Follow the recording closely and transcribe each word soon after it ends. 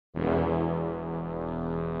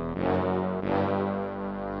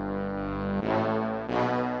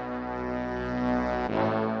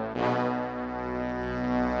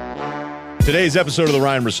Today's episode of the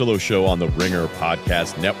Ryen Russillo Show on the Ringer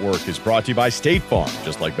Podcast Network is brought to you by State Farm.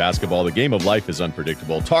 Just like basketball, the game of life is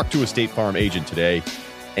unpredictable. Talk to a State Farm agent today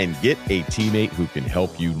and get a teammate who can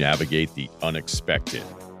help you navigate the unexpected.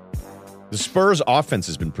 The Spurs offense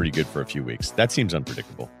has been pretty good for a few weeks. That seems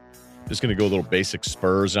unpredictable. Just going to go a little basic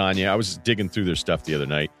Spurs on you. I was digging through their stuff the other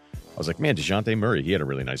night. I was like, man, DeJounte Murray, he had a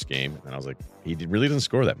really nice game. And I was like, really didn't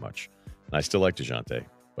score that much. And I still like DeJounte,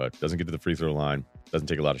 but doesn't get to the free throw line. Doesn't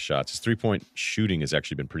take a lot of shots. His three-point shooting has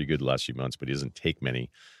actually been pretty good the last few months, but he doesn't take many.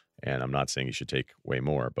 And I'm not saying he should take way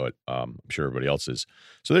more, but I'm sure everybody else is.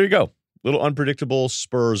 So there you go. Little unpredictable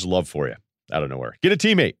Spurs love for you out of nowhere. Get a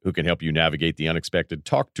teammate who can help you navigate the unexpected.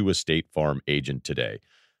 Talk to a State Farm agent today.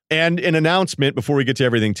 And an announcement before we get to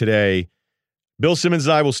everything today. Bill Simmons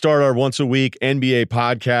and I will start our once-a-week NBA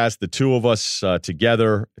podcast, the two of us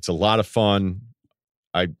together. It's a lot of fun.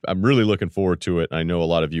 I'm really looking forward to it. I know a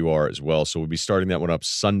lot of you are as well. So we'll be starting that one up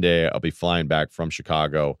Sunday. I'll be flying back from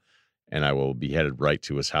Chicago, and I will be headed right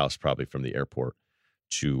to his house, probably from the airport,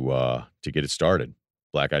 to get it started,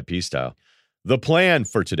 Black Eyed Peas style. The plan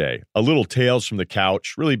for today, a little Tales from the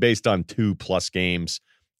Couch, really based on 2+ games,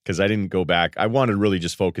 because I didn't go back. I wanted to really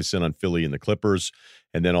just focus in on Philly and the Clippers,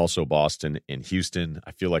 and then also Boston and Houston.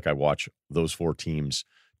 I feel like I watch those 4 teams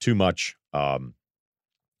too much.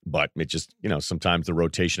 But it just, sometimes the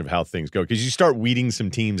rotation of how things go, because you start weeding some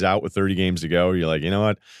teams out with 30 games to go. You're like, you know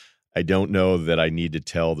what? I don't know that I need to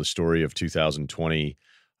tell the story of 2020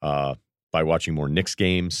 by watching more Knicks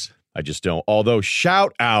games. I just don't. Although,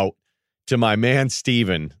 shout out to my man,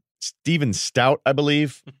 Steven Stout, I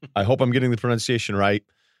believe. I hope I'm getting the pronunciation right.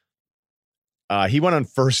 He went on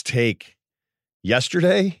First Take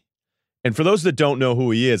yesterday. And for those that don't know who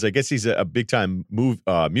he is, I guess he's a big-time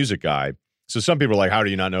music guy. So some people are like, how do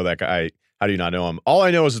you not know that guy? How do you not know him? All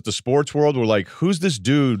I know is that the sports world were like, who's this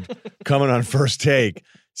dude coming on First Take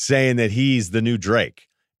saying that he's the new Drake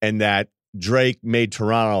and that Drake made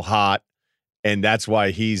Toronto hot and that's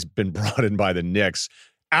why he's been brought in by the Knicks.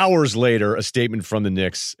 Hours later, a statement from the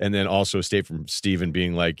Knicks and then also a statement from Steven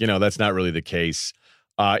being like, that's not really the case.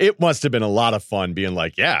 It must have been a lot of fun being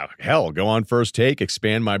like, yeah, hell, go on First Take,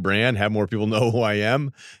 expand my brand, have more people know who I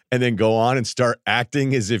am, and then go on and start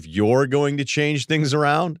acting as if you're going to change things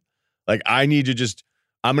around. Like, I'm going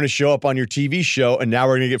to show up on your TV show, and now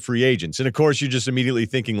we're going to get free agents. And, of course, you're just immediately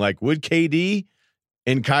thinking, like, would KD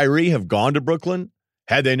and Kyrie have gone to Brooklyn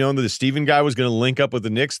had they known that the Steven guy was going to link up with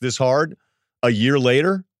the Knicks this hard a year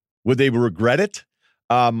later? Would they regret it?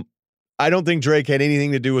 I don't think Drake had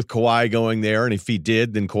anything to do with Kawhi going there, and if he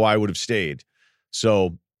did, then Kawhi would have stayed.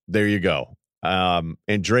 So there you go.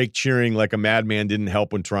 And Drake cheering like a madman didn't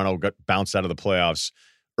help when Toronto got bounced out of the playoffs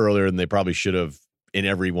earlier than they probably should have in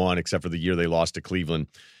every one, except for the year they lost to Cleveland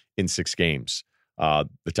in 6 games,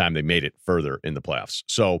 the time they made it further in the playoffs.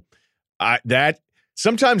 So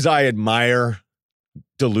sometimes I admire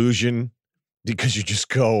delusion because you just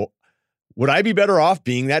go, would I be better off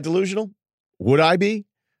being that delusional? Would I be?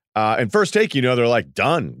 And First Take, they're like,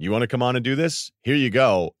 done. You want to come on and do this? Here you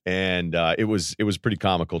go. And it was pretty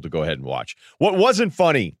comical to go ahead and watch. What wasn't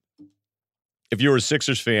funny, if you were a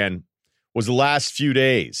Sixers fan, was the last few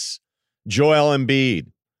days. Joel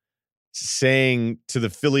Embiid saying to the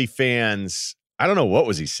Philly fans, I don't know, what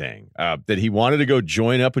was he saying? That he wanted to go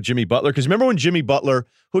join up with Jimmy Butler. Because remember when Jimmy Butler,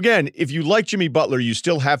 who again, if you like Jimmy Butler, you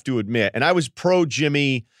still have to admit, and I was pro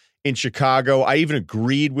Jimmy in Chicago. I even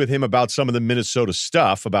agreed with him about some of the Minnesota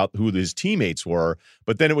stuff about who his teammates were,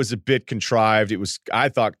 but then it was a bit contrived. It was, I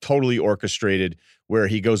thought, totally orchestrated where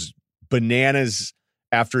he goes bananas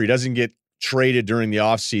after he doesn't get traded during the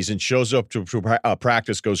offseason, shows up to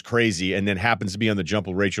practice, goes crazy, and then happens to be on the jump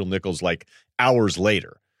with Rachel Nichols like hours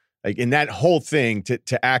later. Like, in that whole thing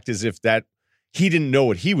to act as if that he didn't know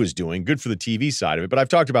what he was doing, good for the TV side of it. But I've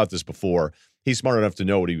talked about this before. He's smart enough to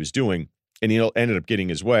know what he was doing. And he ended up getting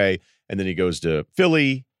his way, and then he goes to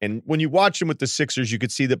Philly. And when you watch him with the Sixers, you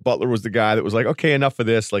could see that Butler was the guy that was like, okay, enough of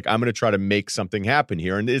this. Like, I'm going to try to make something happen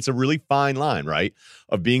here. And it's a really fine line, right,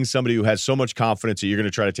 of being somebody who has so much confidence that you're going to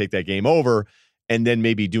try to take that game over and then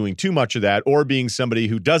maybe doing too much of that, or being somebody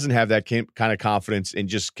who doesn't have that kind of confidence and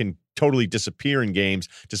just can totally disappear in games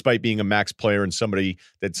despite being a max player and somebody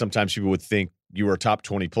that sometimes people would think you were a top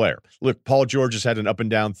 20 player. Look, Paul George has had an up and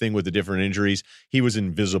down thing with the different injuries. He was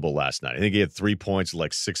invisible last night. I think he had 3 points,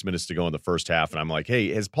 like 6 minutes to go in the first half. And I'm like,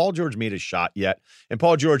 hey, has Paul George made a shot yet? And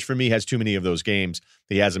Paul George, for me, has too many of those games.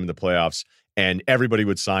 He has them in the playoffs, and everybody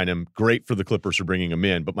would sign him. Great for the Clippers for bringing him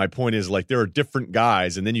in. But my point is, like, there are different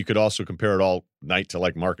guys. And then you could also compare it all night to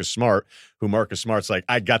like Marcus Smart, who Marcus Smart's like,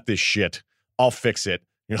 I got this shit. I'll fix it.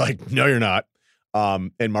 You're like, no, you're not.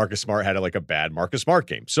 And Marcus Smart had like a bad Marcus Smart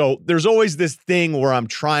game. So there's always this thing where I'm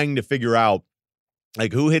trying to figure out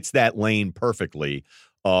like who hits that lane perfectly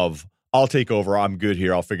of I'll take over. I'm good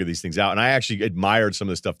here. I'll figure these things out. And I actually admired some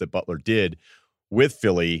of the stuff that Butler did with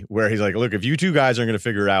Philly, where he's like, look, if you two guys aren't going to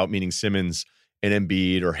figure it out, meaning Simmons and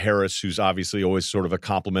Embiid or Harris, who's obviously always sort of a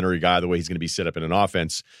complimentary guy, the way he's going to be set up in an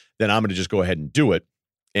offense, then I'm going to just go ahead and do it.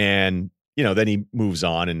 And, then he moves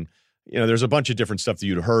on. And, there's a bunch of different stuff that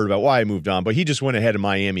you'd heard about why he moved on, but he just went ahead in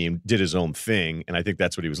Miami and did his own thing. And I think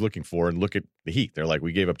that's what he was looking for. And look at the Heat. They're like,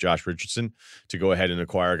 we gave up Josh Richardson to go ahead and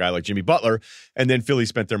acquire a guy like Jimmy Butler. And then Philly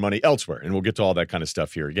spent their money elsewhere. And we'll get to all that kind of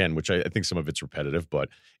stuff here again, which I think some of it's repetitive, but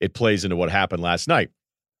it plays into what happened last night.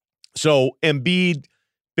 So Embiid,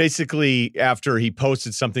 basically after he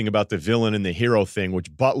posted something about the villain and the hero thing,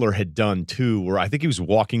 which Butler had done too, where I think he was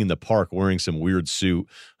walking in the park wearing some weird suit,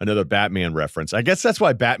 another Batman reference. I guess that's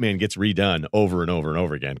why Batman gets redone over and over and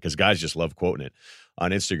over again, because guys just love quoting it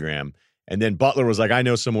on Instagram. And then Butler was like, I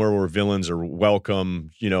know somewhere where villains are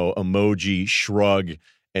welcome, emoji, shrug.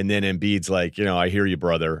 And then Embiid's like, I hear you,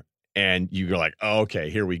 brother. And you're like, oh, okay,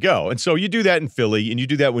 here we go. And so you do that in Philly, and you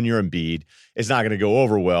do that when you're Embiid. It's not going to go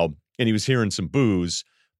over well. And he was hearing some boos.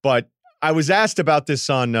 But I was asked about this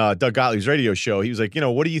on Doug Gottlieb's radio show. He was like,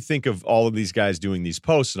 what do you think of all of these guys doing these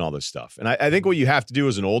posts and all this stuff? And I think what you have to do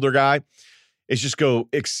as an older guy is just go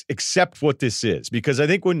accept what this is. Because I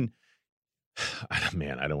think when,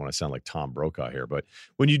 man, I don't want to sound like Tom Brokaw here, but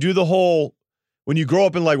when you do when you grow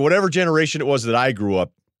up in like whatever generation it was that I grew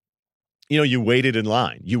up, you waited in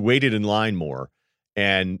line. You waited in line more.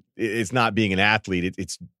 And it's not being an athlete.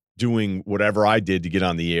 It's doing whatever I did to get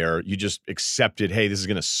on the air. You just accepted, hey, this is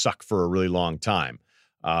going to suck for a really long time.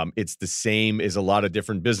 It's the same as a lot of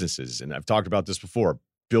different businesses. And I've talked about this before,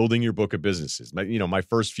 building your book of businesses. My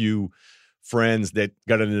first few friends that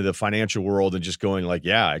got into the financial world and just going like,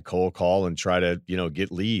 yeah, I cold call and try to,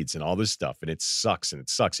 get leads and all this stuff. And it sucks and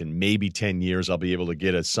it sucks. In maybe 10 years, I'll be able to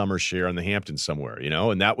get a summer share in the Hamptons somewhere,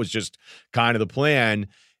 and that was just kind of the plan.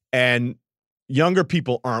 And younger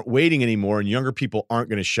people aren't waiting anymore, and younger people aren't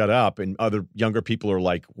going to shut up. And other younger people are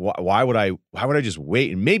like, why would I just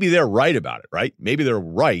wait? And maybe they're right about it, right? Maybe they're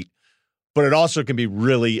right, but it also can be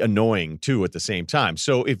really annoying too at the same time.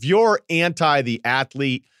 So if you're anti the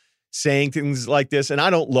athlete saying things like this, and I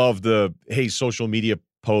don't love the, hey, social media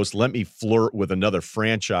post, let me flirt with another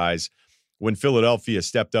franchise. When Philadelphia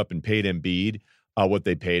stepped up and paid Embiid what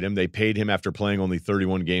they paid him after playing only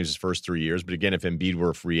 31 games his first 3 years. But again, if Embiid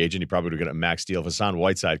were a free agent, he probably would have got a max deal. If Hassan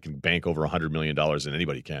Whiteside can bank over $100 million, and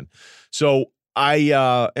anybody can. So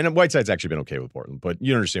and Whiteside's actually been okay with Portland, but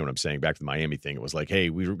you understand what I'm saying. Back to the Miami thing, it was like,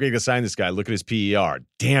 hey, we were going to sign this guy. Look at his PER.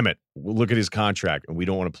 Damn it. Look at his contract, and we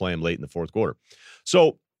don't want to play him late in the fourth quarter.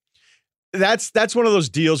 So that's one of those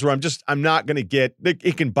deals where I'm not going to get,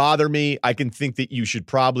 it can bother me. I can think that you should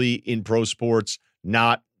probably in pro sports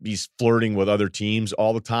not be flirting with other teams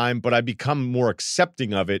all the time, but I become more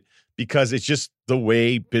accepting of it because it's just the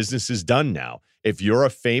way business is done now. If you're a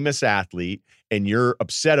famous athlete and you're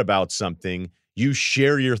upset about something, you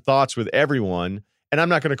share your thoughts with everyone. And I'm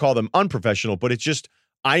not going to call them unprofessional, but it's just,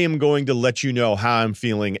 I am going to let you know how I'm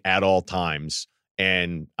feeling at all times,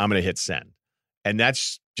 and I'm going to hit send. And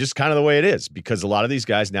that's just kind of the way it is, because a lot of these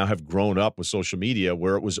guys now have grown up with social media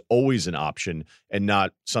where it was always an option and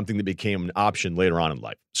not something that became an option later on in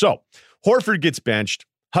life. So Horford gets benched,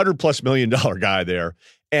 $100+ million guy there.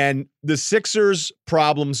 And the Sixers'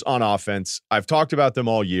 problems on offense, I've talked about them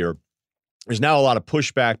all year. There's now a lot of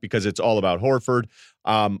pushback because it's all about Horford.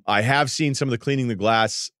 I have seen some of the cleaning the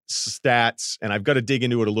glass stats, and I've got to dig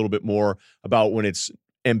into it a little bit more about when it's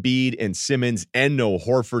Embiid and Simmons and no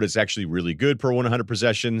Horford. It's actually really good per 100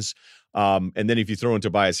 possessions. And then if you throw in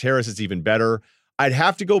Tobias Harris, it's even better. I'd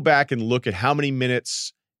have to go back and look at how many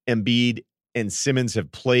minutes Embiid and Simmons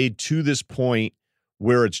have played to this point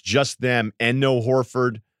where it's just them and no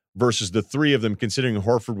Horford versus the three of them, considering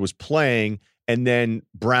Horford was playing, and then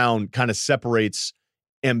Brown kind of separates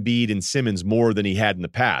Embiid and Simmons more than he had in the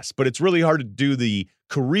past. But it's really hard to do the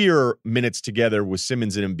career minutes together with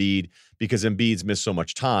Simmons and Embiid because Embiid's missed so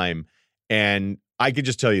much time. And I can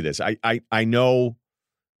just tell you this. I know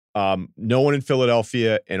no one in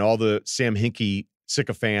Philadelphia and all the Sam Hinkie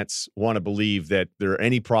sycophants want to believe that there are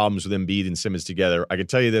any problems with Embiid and Simmons together. I can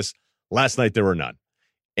tell you this. Last night, there were none.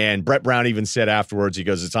 And Brett Brown even said afterwards, he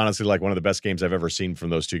goes, it's honestly like one of the best games I've ever seen from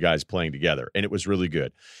those two guys playing together. And it was really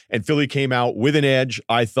good. And Philly came out with an edge,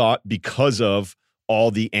 I thought, because of all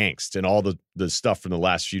the angst and all the stuff from the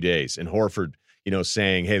last few days. And Horford,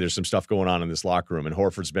 saying, hey, there's some stuff going on in this locker room. And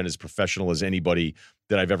Horford's been as professional as anybody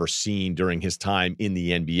that I've ever seen during his time in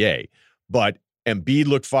the NBA. But Embiid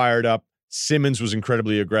looked fired up. Simmons was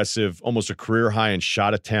incredibly aggressive, almost a career high in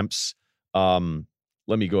shot attempts. Let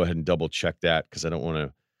me go ahead and double check that because I don't want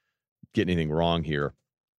to get anything wrong here,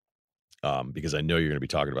 because I know you're going to be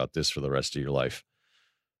talking about this for the rest of your life.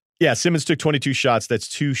 Yeah, Simmons took 22 shots. That's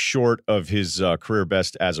 2 short of his career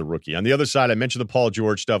best as a rookie. On the other side, I mentioned the Paul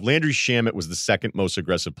George stuff. Landry Shamet was the second most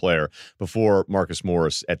aggressive player before Marcus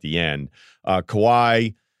Morris at the end.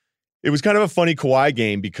 Kawhi, it was kind of a funny Kawhi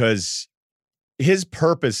game because his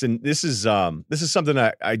purpose, and this is something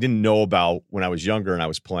I didn't know about when I was younger and I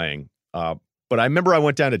was playing. But I remember I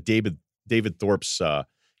went down to David Thorpe's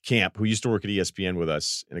camp, who used to work at ESPN with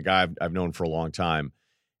us, and a guy I've known for a long time.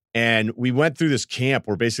 And we went through this camp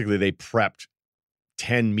where basically they prepped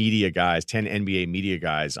 10 NBA media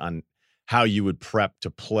guys on how you would prep to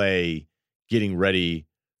play getting ready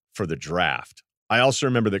for the draft. I also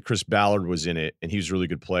remember that Chris Ballard was in it, and he was a really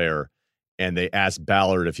good player. And they asked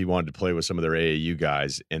Ballard if he wanted to play with some of their AAU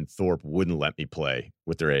guys, and Thorpe wouldn't let me play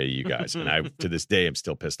with their AAU guys. And I, to this day, am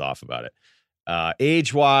still pissed off about it.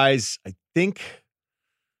 Age-wise, I think,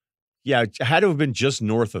 I had to have been just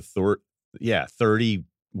north of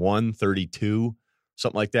 31, 32,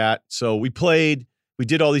 something like that. So we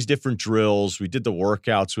did all these different drills. We did the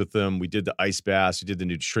workouts with them. We did the ice baths. We did the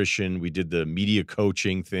nutrition. We did the media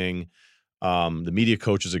coaching thing. The media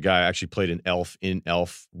coach is a guy I actually played in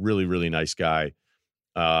Elf. Really, really nice guy.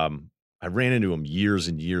 I ran into him years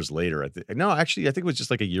and years later. I think it was just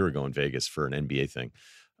like a year ago in Vegas for an NBA thing.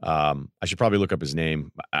 I should probably look up his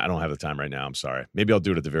name. I don't have the time right now. I'm sorry. Maybe I'll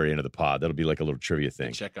do it at the very end of the pod. That'll be like a little trivia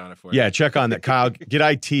thing. Check on it for you. Yeah, check on that. Kyle, get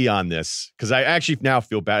IT on this because I actually now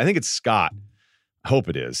feel bad. I think it's Scott. I hope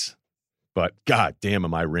it is. But God damn,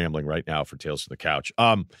 am I rambling right now for Tales from the Couch.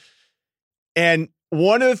 And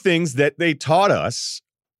one of the things that they taught us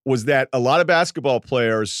was that a lot of basketball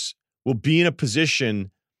players will be in a position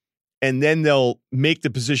and then they'll make the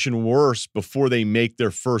position worse before they make their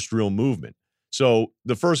first real movement. So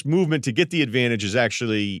the first movement to get the advantage is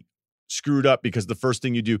actually screwed up because the first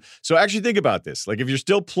thing you do. So actually think about this. Like if you're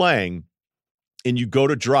still playing and you go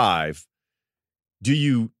to drive, do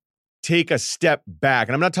you take a step back?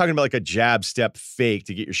 And I'm not talking about like a jab step fake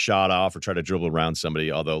to get your shot off or try to dribble around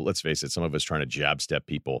somebody. Although let's face it, some of us trying to jab step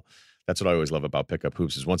people. That's what I always love about pickup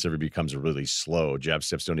hoops is once everybody becomes really slow, jab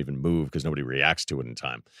steps don't even move because nobody reacts to it in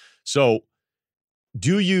time. So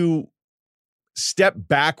do you step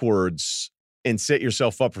backwards and set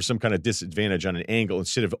yourself up for some kind of disadvantage on an angle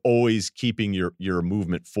instead of always keeping your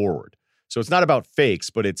movement forward? So it's not about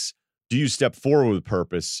fakes, but it's do you step forward with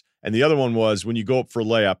purpose? And the other one was when you go up for a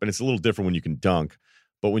layup, and it's a little different when you can dunk,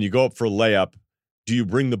 but when you go up for a layup, do you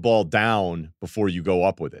bring the ball down before you go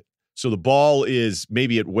up with it? So the ball is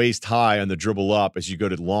maybe at waist high on the dribble up as you go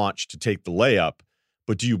to launch to take the layup,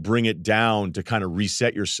 but do you bring it down to kind of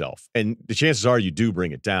reset yourself? And the chances are you do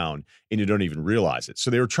bring it down and you don't even realize it. So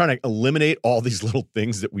they were trying to eliminate all these little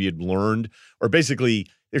things that we had learned, or basically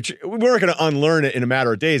we weren't going to unlearn it in a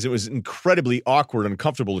matter of days. It was incredibly awkward and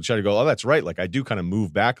uncomfortable to try to go, oh, that's right. Like I do kind of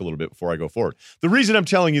move back a little bit before I go forward. The reason I'm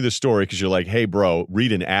telling you this story, because you're like, hey, bro,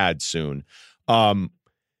 read an ad soon,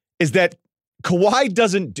 is that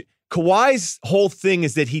Kawhi's whole thing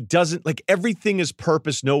is that he doesn't, like, everything is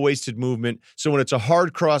purpose, no wasted movement. So when it's a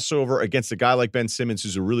hard crossover against a guy like Ben Simmons,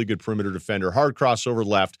 who's a really good perimeter defender, hard crossover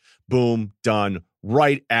left, boom, done,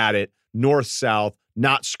 right at it, north-south,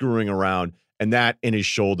 not screwing around, and that in his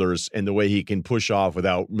shoulders and the way he can push off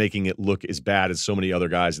without making it look as bad as so many other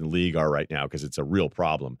guys in the league are right now, because it's a real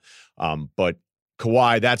problem. But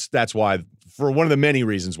Kawhi, that's why, for one of the many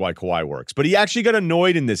reasons why Kawhi works. But he actually got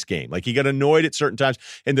annoyed in this game. Like, he got annoyed at certain times.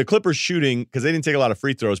 And the Clippers shooting, because they didn't take a lot of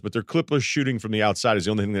free throws, but their Clippers shooting from the outside is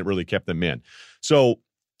the only thing that really kept them in. So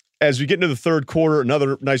as we get into the third quarter,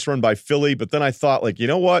 another nice run by Philly. But then I thought, like, you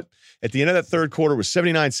know what? At the end of that third quarter, it was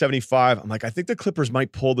 79-75. I'm like, I think the Clippers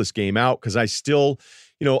might pull this game out, because I still,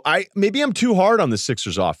 maybe I'm too hard on the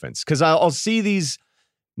Sixers offense, because I'll see these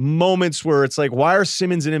moments where it's like, why are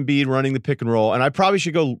Simmons and Embiid running the pick and roll? And I probably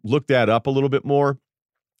should go look that up a little bit more.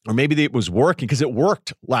 Or maybe it was working, because it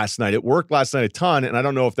worked last night. It worked last night a ton, and I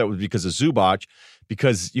don't know if that was because of Zubac,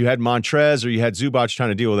 because you had Montrez or you had Zubac trying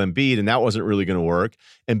to deal with Embiid, and that wasn't really going to work.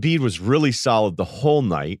 Embiid was really solid the whole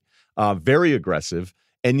night, very aggressive.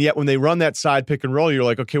 And yet when they run that side pick and roll, you're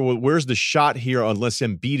like, okay, well, where's the shot here unless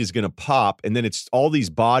Embiid is going to pop? And then it's all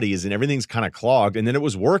these bodies and everything's kind of clogged. And then it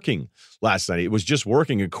was working last night. It was just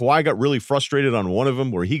working. And Kawhi got really frustrated on one of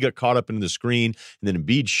them where he got caught up into the screen and then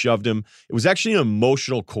Embiid shoved him. It was actually an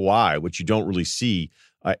emotional Kawhi, which you don't really see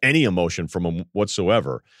any emotion from him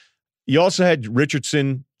whatsoever. You also had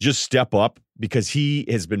Richardson just step up because he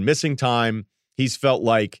has been missing time. He's felt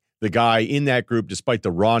like the guy in that group, despite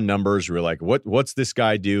the raw numbers. We were like, what's this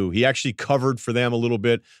guy do? He actually covered for them a little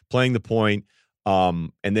bit, playing the point.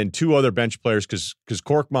 And then two other bench players, because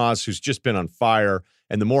Korkmaz, who's just been on fire,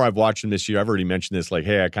 and the more I've watched him this year, I've already mentioned this, like,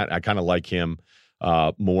 hey, I kind of like him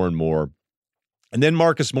more and more. And then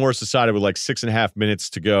Marcus Morris decided with like 6.5 minutes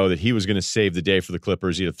to go that he was going to save the day for the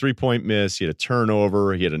Clippers. He had a 3-point miss. He had a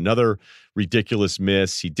turnover. He had another ridiculous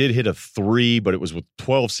miss. He did hit a 3, but it was with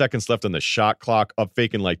 12 seconds left on the shot clock, up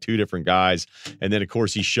faking like two different guys. And then, of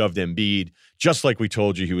course, he shoved Embiid, just like we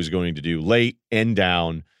told you he was going to do, late and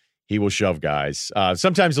down. He will shove guys.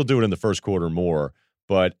 Sometimes he'll do it in the first quarter more,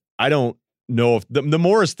 but I don't know if the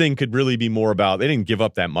Morris thing could really be more about, they didn't give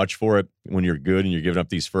up that much for it when you're good and you're giving up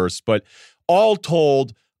these firsts. But all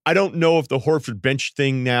told, I don't know if the Horford bench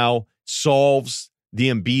thing now solves the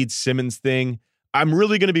Embiid-Simmons thing. I'm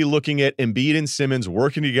really going to be looking at Embiid and Simmons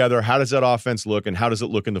working together. How does that offense look, and how does it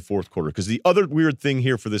look in the fourth quarter? Because the other weird thing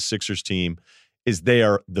here for this Sixers team is they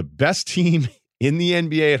are the best team in the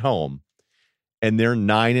NBA at home, and they're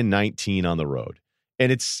 9-19 on the road.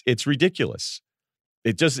 And it's ridiculous.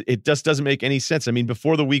 It just doesn't make any sense. I mean,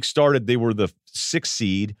 before the week started, they were the 6th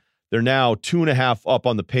seed. They're now 2.5 up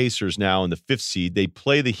on the Pacers now in the 5th seed. They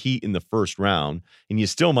play the Heat in the first round, and you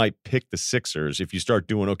still might pick the Sixers if you start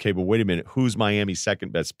doing, okay, but wait a minute, who's Miami's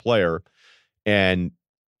second best player? And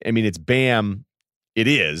I mean, it's Bam. It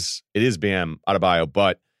is Bam Adebayo,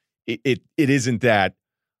 but it isn't that.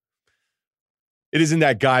 It isn't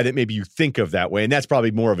that guy that maybe you think of that way. And that's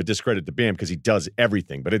probably more of a discredit to Bam because he does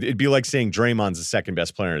everything. But it'd be like saying Draymond's the second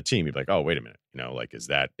best player on a team. You'd be like, oh, wait a minute. Like, is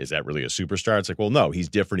that really a superstar? It's like, well, no, he's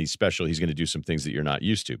different. He's special. He's going to do some things that you're not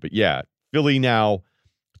used to. But yeah, Philly now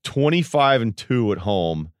 25-2 at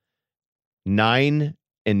home,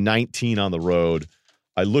 9-19 on the road.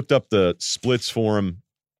 I looked up the splits for him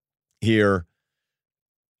here.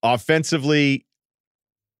 Offensively,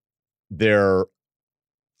 they're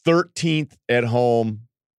 13th at home.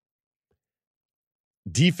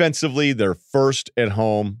 Defensively, they're first at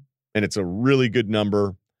home, and it's a really good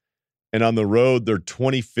number. And on the road, they're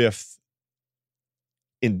 25th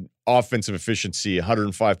in offensive efficiency,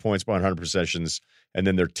 105 points by 100 possessions, and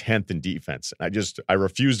then they're 10th in defense. I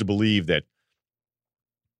refuse to believe that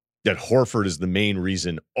Horford is the main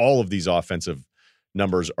reason all of these offensive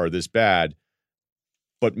numbers are this bad.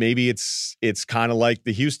 But maybe it's kind of like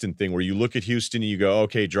the Houston thing where you look at Houston and you go,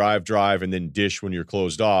 okay, drive, and then dish when you're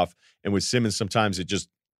closed off. And with Simmons, sometimes it just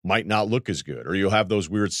might not look as good. Or you'll have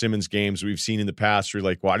those weird Simmons games we've seen in the past where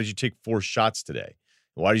you're like, why did you take 4 shots today?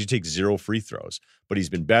 Why did you take 0 free throws? But he's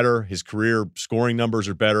been better. His career scoring numbers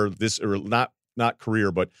are better. Not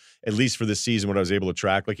career, but at least for this season, what I was able to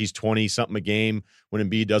track, like he's 20-something a game when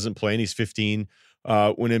Embiid doesn't play, and he's 15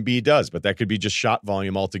 when Embiid does, but that could be just shot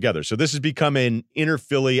volume altogether. So this has become an inner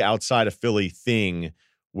Philly, outside of Philly thing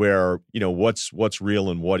where, what's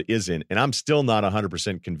real and what isn't. And I'm still not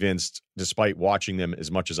 100% convinced despite watching them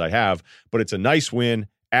as much as I have, but it's a nice win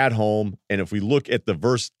at home. And if we look at the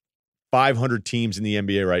verse 500 teams in the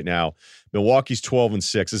NBA right now, Milwaukee's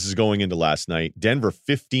 12-6. This is going into last night. Denver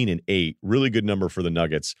 15-8. Really good number for the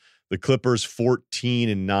Nuggets. The Clippers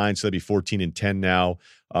 14-9, so that'd be 14-10 now.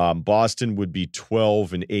 Boston would be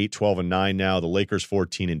 12-8, 12-9 now. The Lakers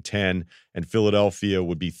 14-10, and Philadelphia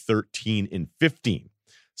would be 13-15.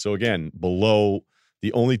 So again, below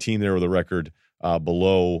the only team there with a record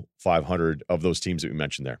below 500 of those teams that we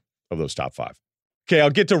mentioned there, of those top 5. Okay, I'll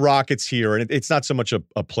get to Rockets here, and it's not so much a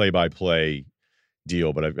play-by-play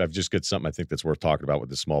deal, but I've just got something I think that's worth talking about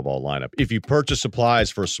with the small ball lineup. If you purchase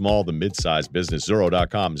supplies for a small to mid-sized business,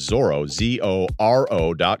 Zorro.com, Zorro,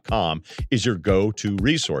 Zoro.com is your go-to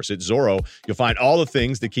resource. At Zorro, you'll find all the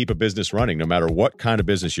things that keep a business running, no matter what kind of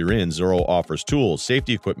business you're in. Zorro offers tools,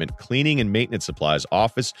 safety equipment, cleaning and maintenance supplies,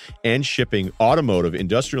 office and shipping, automotive,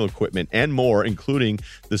 industrial equipment, and more, including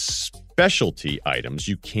the specialty items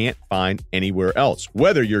you can't find anywhere else.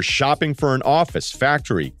 Whether you're shopping for an office,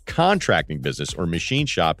 factory, contracting business, or machine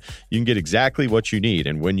shop, you can get exactly what you need.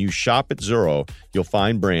 And when you shop at Zorro, you'll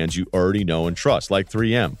find brands you already know and trust, like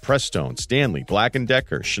 3M, Prestone, Stanley, Black &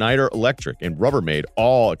 Decker, Schneider Electric, and Rubbermaid,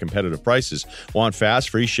 all at competitive prices. Want fast,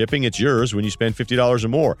 free shipping? It's yours when you spend $50 or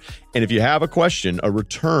more. And if you have a question, a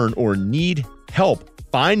return, or need help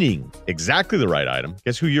finding exactly the right item,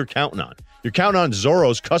 guess who you're counting on? You're counting on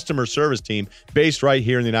Zorro's customer service team based right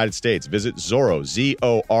here in the United States. Visit Zorro,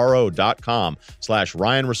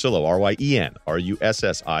 ZORO.com/Ryen Russillo, RYEN,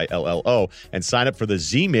 RUSSILLO, and sign up for the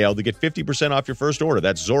Z-Mail to get 50% off your first order.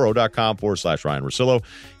 That's Zorro.com/Ryen Russillo,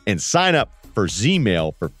 and sign up for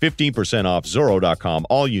Z-Mail for 15% off. Zorro.com,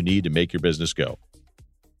 all you need to make your business go.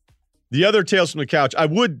 The other Tales from the Couch, I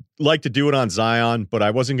would like to do it on Zion, but I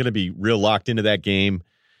wasn't going to be real locked into that game.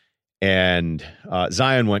 and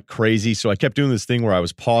Zion went crazy. So I kept doing this thing where I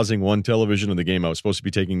was pausing one television of the game I was supposed to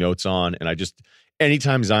be taking notes on, and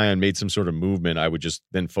anytime Zion made some sort of movement, I would just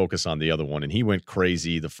then focus on the other one, and he went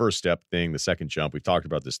crazy. The first step thing, the second jump, we've talked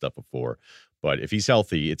about this stuff before, but if he's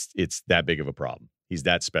healthy, it's that big of a problem. He's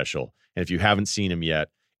that special, and if you haven't seen him yet,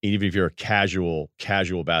 even if you're a casual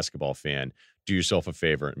basketball fan, do yourself a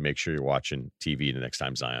favor and make sure you're watching TV the next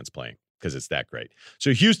time Zion's playing, because it's that great.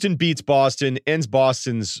 So Houston beats Boston, ends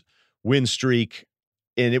Boston's win streak,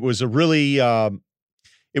 and it was a really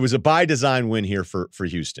it was a by design win here for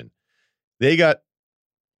Houston. They got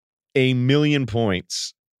 1,000,000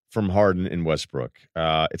 points from Harden and Westbrook.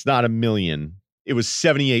 It's not 1,000,000. It was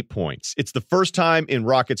 78 points. It's the first time in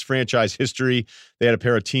Rockets franchise history they had a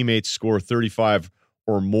pair of teammates score 35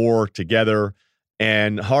 or more together,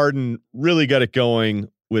 and Harden really got it going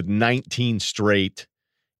with 19 straight.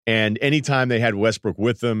 And anytime they had Westbrook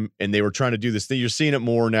with them and they were trying to do this thing, you're seeing it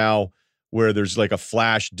more now where there's like a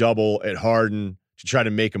flash double at Harden to try to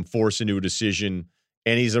make him force into a decision.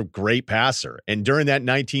 And he's a great passer. And during that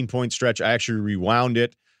 19-point stretch, I actually rewound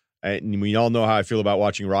it. And we all know how I feel about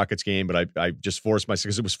watching Rockets game, but I just forced myself,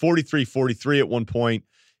 because it was 43-43 at one point,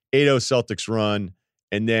 8-0 Celtics run.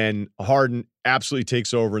 And then Harden absolutely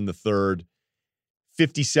takes over in the third,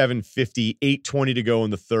 57-50, 8:20 to go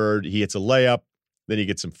in the third. He hits a layup. Then he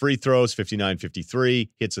gets some free throws, 59-53,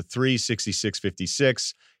 hits a three,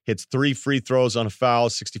 66-56, hits 3 free throws on a foul,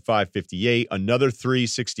 65-58, another 3,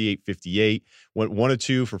 68-58, went 1 of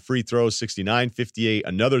 2 for free throws, 69-58,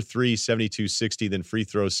 another 3, 72-60, then free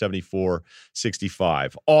throws,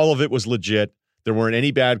 74-65. All of it was legit. There weren't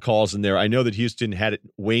any bad calls in there. I know that Houston had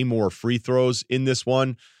way more free throws in this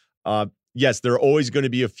one. Yes, there are always going to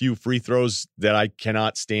be a few free throws that I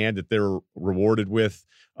cannot stand that they're rewarded with.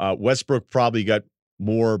 Westbrook probably got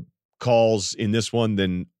more calls in this one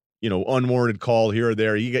than, unwarranted call here or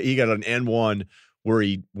there. He got an N1 where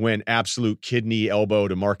he went absolute kidney elbow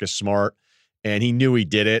to Marcus Smart, and he knew he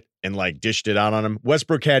did it and dished it out on him.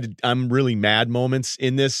 Westbrook had I'm really mad moments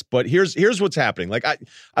in this, but here's what's happening. I'm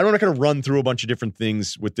not going to run through a bunch of different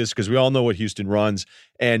things with this because we all know what Houston runs,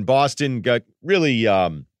 and Boston got really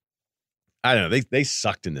I don't know, they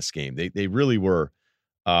sucked in this game. They really were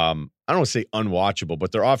I don't want to say unwatchable,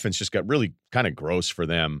 but their offense just got really kind of gross for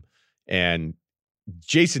them. And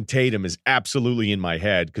Jason Tatum is absolutely in my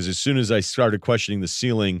head because as soon as I started questioning the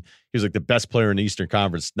ceiling, he was like the best player in the Eastern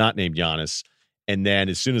Conference, not named Giannis. And then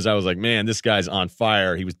as soon as I was like, man, this guy's on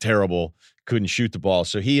fire, he was terrible, couldn't shoot the ball.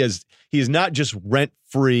 So he is not just rent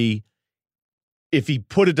free. If he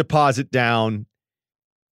put a deposit down,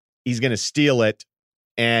 he's going to steal it.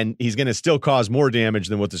 And he's going to still cause more damage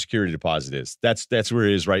than what the security deposit is. That's where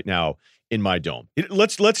he is right now in my dome.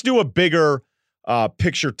 Let's do a bigger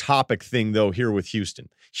picture topic thing, though, here with Houston.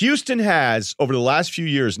 Houston has, over the last few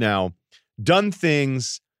years now, done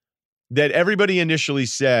things that everybody initially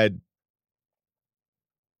said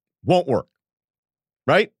won't work,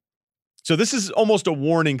 right? So this is almost a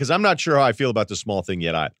warning because I'm not sure how I feel about the small thing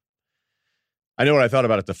yet either. I know what I thought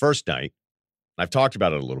about it the first night. I've talked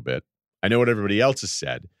about it a little bit. I know what everybody else has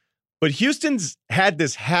said, but Houston's had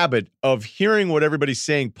this habit of hearing what everybody's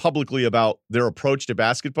saying publicly about their approach to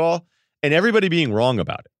basketball and everybody being wrong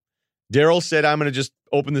about it. Daryl said, I'm going to just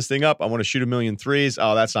open this thing up. I want to shoot 1,000,000 threes.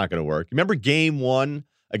 Oh, that's not going to work. Remember game 1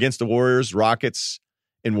 against the Warriors, Rockets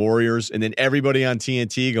and Warriors, and then everybody on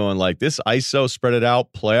TNT going this ISO spread it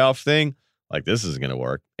out playoff thing, this isn't going to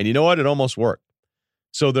work. And you know what? It almost worked.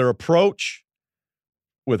 So their approach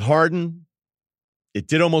with Harden, it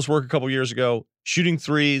did almost work a couple years ago. Shooting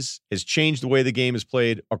threes has changed the way the game is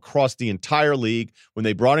played across the entire league. When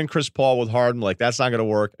they brought in Chris Paul with Harden, that's not going to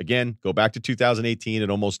work. Again, go back to 2018. It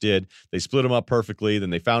almost did. They split him up perfectly. Then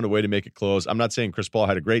they found a way to make it close. I'm not saying Chris Paul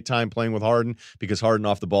had a great time playing with Harden because Harden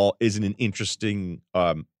off the ball isn't an interesting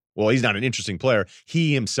he's not an interesting player.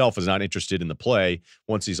 He himself is not interested in the play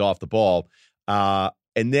once he's off the ball. And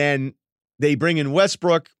then they bring in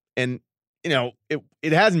Westbrook, and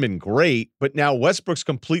it hasn't been great, but now Westbrook's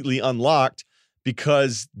completely unlocked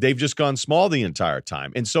because they've just gone small the entire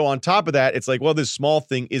time. And so on top of that, it's this small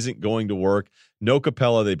thing isn't going to work. No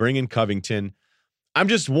Capella. They bring in Covington. I'm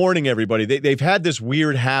just warning everybody. They've had this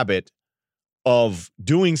weird habit of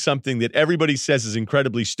doing something that everybody says is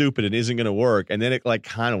incredibly stupid and isn't going to work. And then it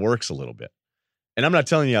kind of works a little bit. And I'm not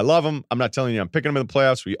telling you I love them. I'm not telling you I'm picking them in the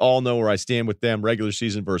playoffs. We all know where I stand with them, regular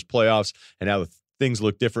season versus playoffs, and how things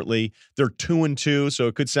look differently. They're 2-2, so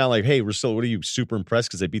it could sound like, hey, Russillo, what are you, super impressed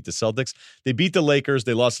because they beat the Celtics? They beat the Lakers.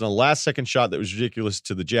 They lost in a last-second shot that was ridiculous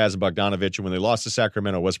to the Jazz and Bogdanovich, and when they lost to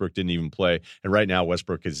Sacramento, Westbrook didn't even play, and right now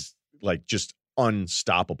Westbrook is just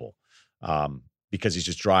unstoppable. because he's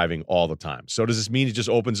just driving all the time. So does this mean he just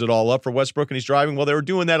opens it all up for Westbrook and he's driving? Well, they were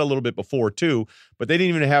doing that a little bit before too, but they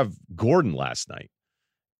didn't even have Gordon last night.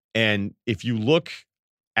 And if you look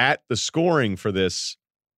at the scoring for this,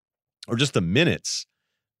 or just the minutes,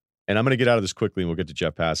 and I'm going to get out of this quickly and we'll get to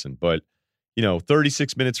Jeff Passan, but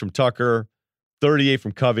 36 minutes from Tucker, 38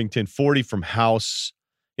 from Covington, 40 from House.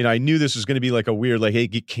 I knew this was going to be like a weird, hey,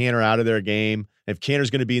 get Cantor out of their game. If Cantor's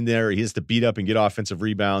going to be in there, he has to beat up and get offensive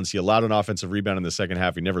rebounds. He allowed an offensive rebound in the second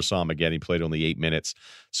half. We never saw him again. He played only 8 minutes.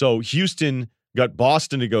 So Houston got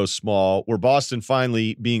Boston to go small, where Boston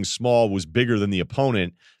finally being small was bigger than the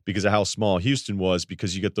opponent because of how small Houston was,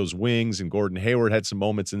 because you get those wings, and Gordon Hayward had some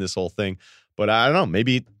moments in this whole thing. But I don't know,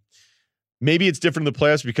 maybe it's different in the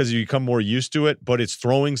playoffs because you become more used to it, but it's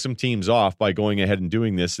throwing some teams off by going ahead and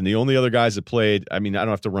doing this. And the only other guys that played, I don't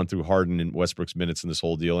have to run through Harden and Westbrook's minutes in this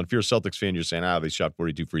whole deal. And if you're a Celtics fan, you're saying, they shot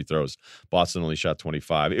 42 free throws. Boston only shot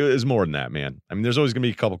 25. It was more than that, man. There's always going to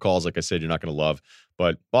be a couple calls, like I said, you're not going to love,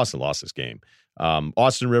 but Boston lost this game.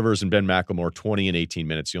 Austin Rivers and Ben McLemore, 20 and 18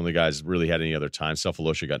 minutes. The only guys really had any other time.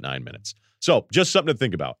 Cephalosha got 9 minutes. So just something to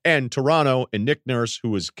think about. And Toronto and Nick Nurse, who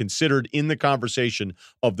was considered in the conversation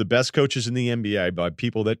of the best coaches in the NBA by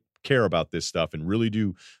people that care about this stuff and really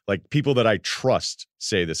do, like people that I trust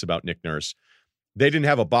say this about Nick Nurse. They didn't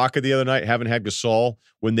have Ibaka the other night, haven't had Gasol.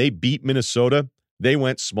 When they beat Minnesota, they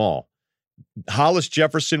went small. Hollis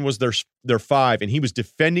Jefferson was their 5, and he was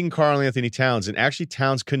defending Karl Anthony Towns, and actually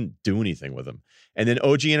Towns couldn't do anything with him. And then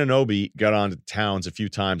OG Anunoby got on to Towns a few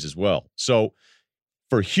times as well. So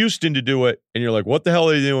for Houston to do it, and you're like, what the hell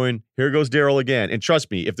are they doing? Here goes Daryl again. And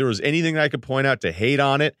trust me, if there was anything I could point out to hate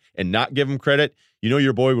on it and not give him credit,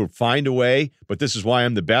 your boy would find a way, but this is why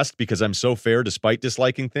I'm the best, because I'm so fair despite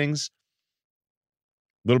disliking things.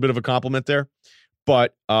 A little bit of a compliment there.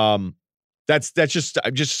 But that's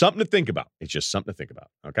just something to think about. It's just something to think about,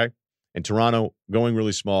 okay? And Toronto going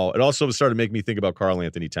really small. It also started to make me think about Karl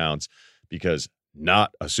Anthony Towns, because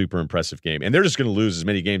not a super impressive game. And they're just going to lose as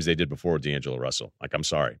many games they did before with D'Angelo Russell. I'm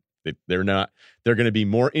sorry. They're not. They're going to be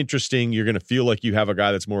more interesting. You're going to feel like you have a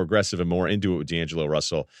guy that's more aggressive and more into it with D'Angelo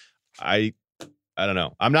Russell. I don't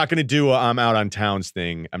know. I'm not going to do I'm out on Towns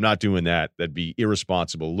thing. I'm not doing that. That'd be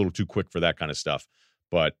irresponsible, a little too quick for that kind of stuff.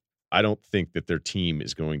 But I don't think that their team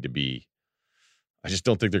is going to be, I just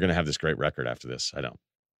don't think they're going to have this great record after this. I don't.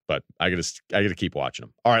 But I gotta keep watching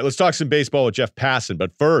them. All right, let's talk some baseball with Jeff Passan.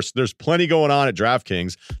 But first, there's plenty going on at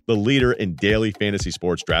DraftKings, the leader in daily fantasy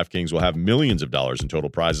sports. DraftKings will have millions of dollars in total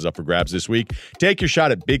prizes up for grabs this week. Take your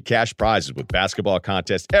shot at big cash prizes with basketball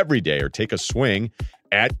contests every day, or take a swing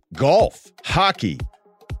at golf, hockey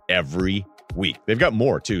every week. They've got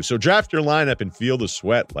more too. So draft your lineup and feel the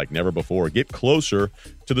sweat like never before. Get closer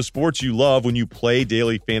to the sports you love when you play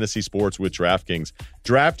daily fantasy sports with DraftKings.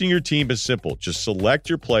 Drafting your team is simple. Just select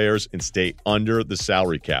your players and stay under the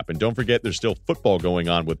salary cap. And don't forget, there's still football going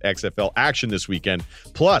on with XFL action this weekend.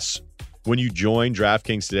 Plus, when you join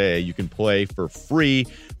DraftKings today, you can play for free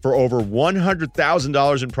for over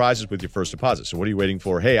 $100,000 in prizes with your first deposit. So what are you waiting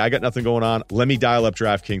for? Hey, I got nothing going on. Let me dial up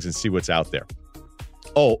DraftKings and see what's out there.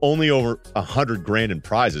 Oh, only over $100,000 in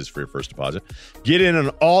prizes for your first deposit. Get in on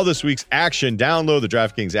all this week's action. Download the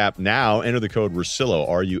DraftKings app now. Enter the code Russillo,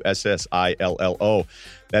 Russillo.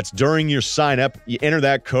 That's during your sign up. You enter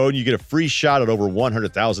that code, you get a free shot at over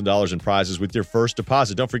 $100,000 in prizes with your first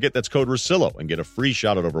deposit. Don't forget, that's code Russillo, and get a free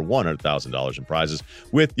shot at over $100,000 in prizes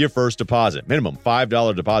with your first deposit. Minimum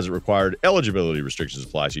 $5 deposit required. Eligibility restrictions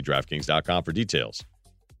apply. See DraftKings.com for details.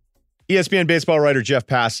 ESPN baseball writer Jeff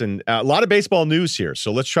Passan. A lot of baseball news here,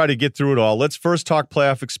 so let's try to get through it all. Let's first talk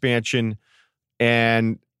playoff expansion,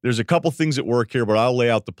 and there's a couple things at work here, but I'll lay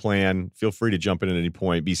out the plan. Feel free to jump in at any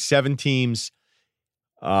point. Be 7 teams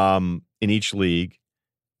in each league,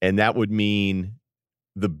 and that would mean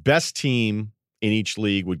the best team in each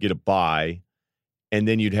league would get a bye, and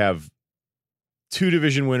then you'd have 2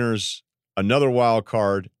 division winners, another wild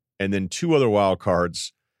card, and then 2 other wild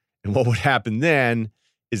cards. And what would happen then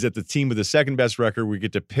is that the team with the second best record would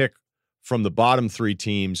get to pick from the bottom 3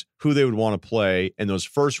 teams who they would want to play. And those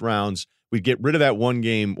first rounds, we'd get rid of that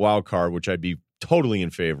 1-game wild card, which I'd be totally in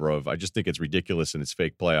favor of. I just think it's ridiculous and it's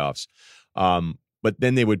fake playoffs. But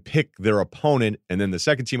then they would pick their opponent, and then the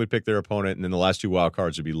second team would pick their opponent, and then the last 2 wild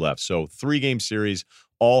cards would be left. So 3-game series,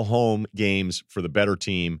 all home games for the better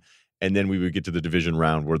team. And then we would get to the division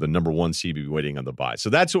round where the number 1 seed would be waiting on the bye. So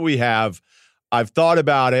that's what we have. I've thought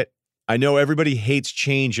about it. I know everybody hates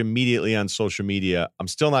change immediately on social media. I'm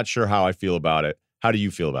still not sure how I feel about it. How do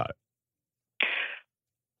you feel about it?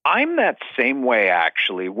 I'm that same way,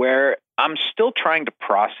 actually, where I'm still trying to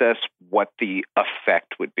process what the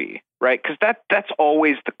effect would be, right? Because that's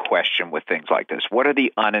always the question with things like this. What are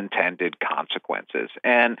the unintended consequences?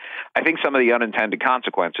 And I think some of the unintended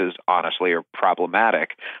consequences, honestly, are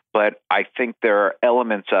problematic, but I think there are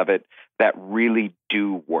elements of it that really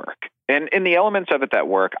do work. And in the elements of it that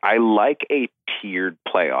work, I like a tiered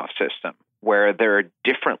playoff system where there are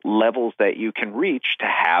different levels that you can reach to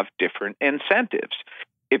have different incentives.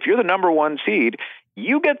 If you're the number one seed,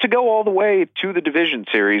 you get to go all the way to the division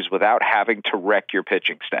series without having to wreck your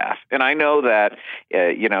pitching staff. And I know that,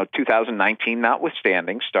 2019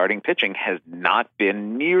 notwithstanding, starting pitching has not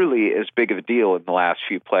been nearly as big of a deal in the last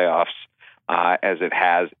few playoffs as it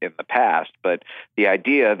has in the past. But the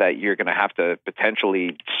idea that you're going to have to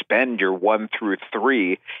potentially spend your 1 through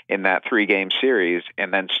 3 in that 3-game series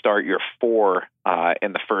and then start your 4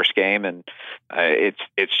 in the first game, and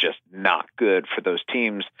it's just not good for those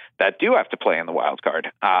teams that do have to play in the wild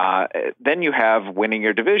card. Then you have winning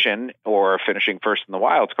your division or finishing first in the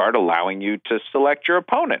wild card, allowing you to select your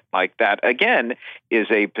opponent. Like that, again, is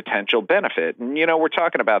a potential benefit. And, we're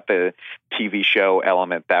talking about the TV show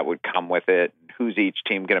element that would come with it. Who's each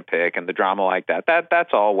team going to pick and the drama like that.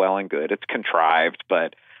 That's all well and good. It's contrived,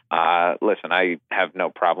 but listen, I have no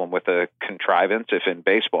problem with a contrivance if in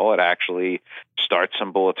baseball it actually starts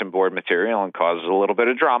some bulletin board material and causes a little bit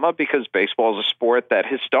of drama, because baseball is a sport that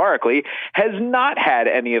historically has not had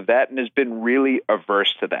any of that and has been really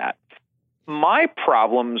averse to that. My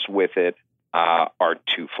problems with it are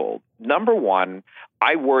twofold. Number one,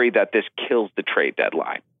 I worry that this kills the trade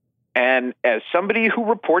deadline. And as somebody who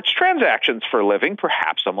reports transactions for a living,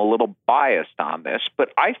 perhaps I'm a little biased on this,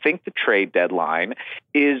 but I think the trade deadline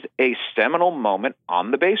is a seminal moment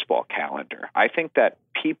on the baseball calendar. I think that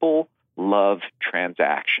people love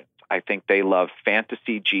transactions. I think they love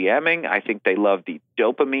fantasy GMing. I think they love the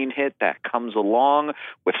dopamine hit that comes along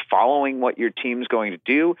with following what your team's going to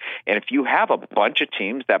do. And if you have a bunch of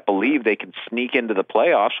teams that believe they can sneak into the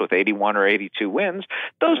playoffs with 81 or 82 wins,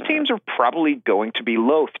 those teams are probably going to be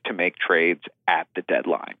loath to make trades at the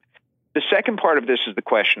deadline. The second part of this is the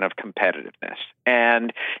question of competitiveness.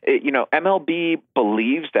 And, MLB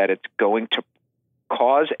believes that it's going to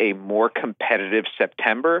cause a more competitive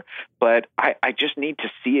September, but I just need to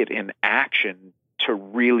see it in action to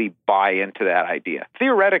really buy into that idea.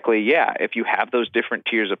 Theoretically, yeah, if you have those different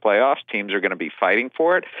tiers of playoffs, teams are going to be fighting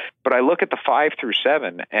for it. But I look at the 5 through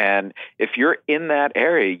 7, and if you're in that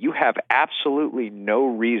area, you have absolutely no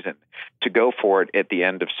reason to go for it at the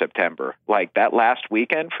end of September. Like that last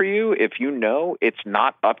weekend for you, if you know it's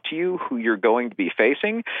not up to you who you're going to be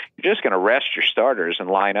facing, you're just going to rest your starters and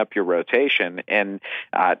line up your rotation. And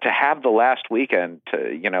to have the last weekend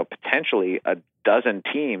to, potentially a dozen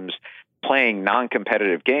teams playing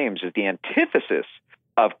non-competitive games is the antithesis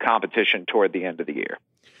of competition toward the end of the year.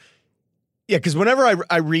 Yeah, because whenever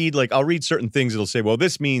I read, I'll read certain things, it'll say, well,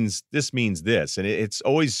 this means this. And it's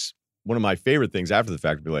always one of my favorite things after the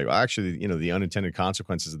fact to be like, well, actually, the unintended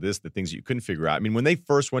consequences of this, the things that you couldn't figure out. I mean, when they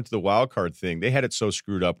first went to the wild card thing, they had it so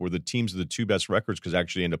screwed up where the teams with the 2 best records could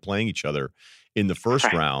actually end up playing each other in the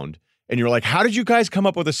first round. And you're like, how did you guys come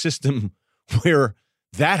up with a system where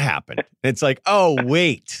that happened? And it's like, oh,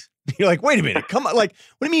 wait. You're like, wait a minute, come on. Like,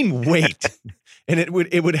 what do you mean, wait? And it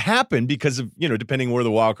would happen because of, depending where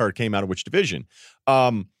the wild card came out of which division.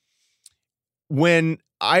 When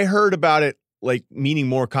I heard about it, meaning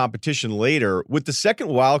more competition later, with the second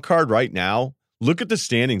wild card right now, look at the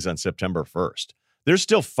standings on September 1st. There's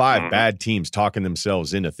still 5 bad teams talking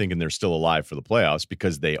themselves into thinking they're still alive for the playoffs,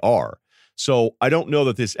 because they are. So I don't know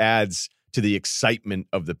that this adds to the excitement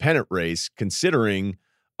of the pennant race, considering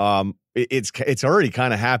it's already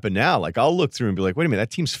kind of happened now. Like, I'll look through and be like, wait a minute, that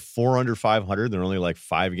team's 4 under 500. They're only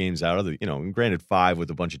 5 games out of the, and granted 5 with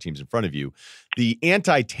a bunch of teams in front of you. The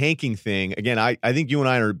anti-tanking thing, again, I think you and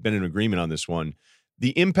I have been in agreement on this one.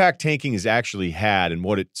 The impact tanking has actually had, and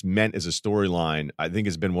what it's meant as a storyline, I think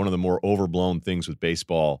has been one of the more overblown things with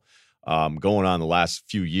baseball going on the last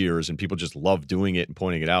few years, and people just love doing it and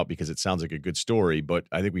pointing it out because it sounds like a good story. But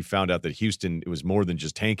I think we found out that Houston, it was more than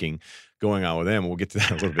just tanking going on with them. We'll get to that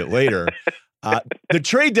a little bit later. The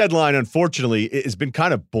trade deadline, unfortunately, has been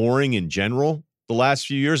kind of boring in general the last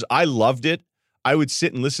few years. I loved it. I would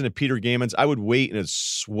sit and listen to Peter Gammons. I would wait in a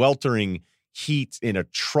sweltering heat in a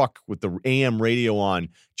truck with the AM radio on,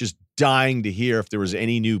 just dying to hear if there was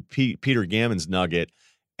any new Peter Gammons nugget.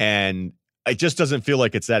 And it just doesn't feel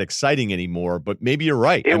like it's that exciting anymore, but maybe you're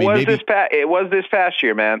right. It was this past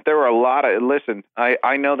year, man. There were a lot of, listen,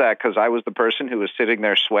 I know that because I was the person who was sitting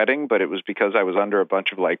there sweating, but it was because I was under a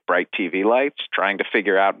bunch of bright TV lights trying to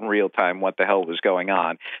figure out in real time what the hell was going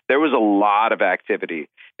on. There was a lot of activity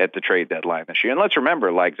at the trade deadline this year. And let's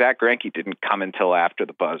remember, like, Zach Greinke didn't come until after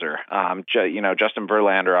the buzzer. Justin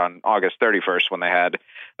Verlander on August 31st, when they had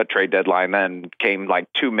a trade deadline, then came like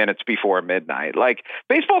 2 minutes before midnight. Like,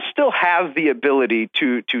 baseball still has the ability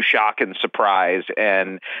to shock and surprise,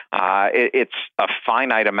 and it's a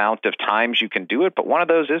finite amount of times you can do it, but one of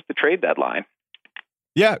those is the trade deadline.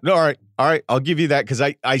 Yeah, no, all right. I'll give you that, because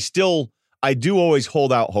I do always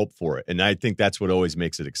hold out hope for it, and I think that's what always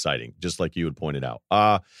makes it exciting, just like you had pointed out.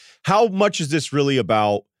 How much is this really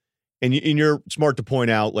about, and you're smart to point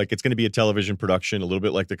out, like, it's going to be a television production, a little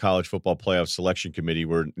bit like the college football playoff selection committee,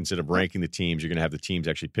 where instead of ranking the teams, you're going to have the teams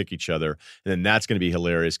actually pick each other, and then that's going to be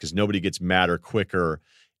hilarious because nobody gets madder quicker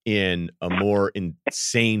in a more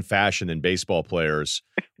insane fashion than baseball players,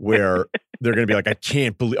 where they're going to be like, I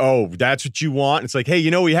can't believe, oh, that's what you want? It's like, hey,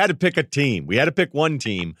 we had to pick a team. We had to pick one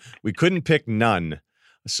team. We couldn't pick none.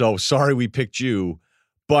 So sorry we picked you.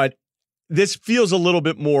 But this feels a little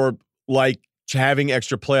bit more like having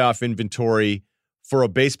extra playoff inventory for a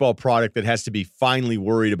baseball product that has to be finally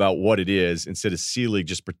worried about what it is, instead of Selig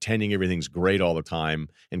just pretending everything's great all the time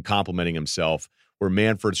and complimenting himself, where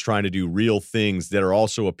Manfred's trying to do real things that are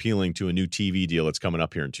also appealing to a new TV deal that's coming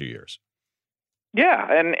up here in 2 years. Yeah,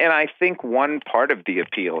 and I think one part of the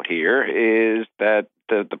appeal here is that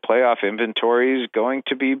the playoff inventory is going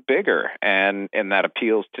to be bigger, and that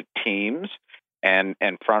appeals to teams and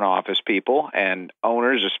front office people and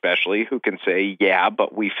owners especially, who can say, yeah,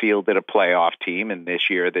 but we fielded a playoff team in this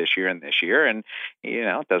year, and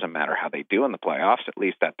it doesn't matter how they do in the playoffs. At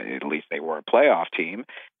least they were a playoff team,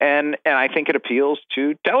 and I think it appeals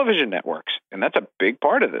to television networks, and that's a big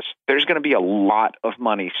part of this. There's going to be a lot of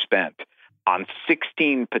money spent on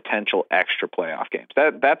 16 potential extra playoff games.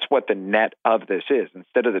 That's what the net of this is.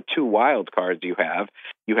 Instead of the 2 wild cards you have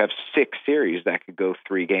 6 series that could go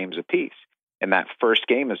 3 games apiece. And that first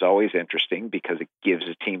game is always interesting because it gives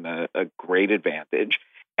a team a great advantage.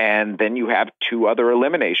 And then you have 2 other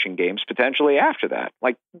elimination games potentially after that.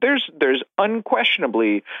 Like, there's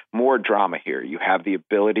unquestionably more drama here. You have the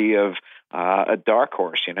ability of a dark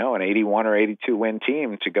horse, an 81 or 82 win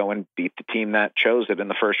team to go and beat the team that chose it in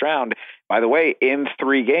the first round, by the way, in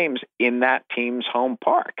 3 games in that team's home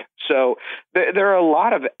park. So there are a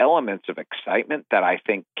lot of elements of excitement that I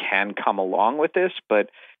think can come along with this. But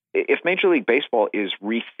if Major League Baseball is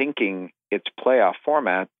rethinking its playoff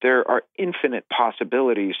format, there are infinite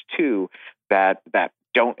possibilities too that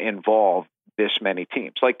don't involve this many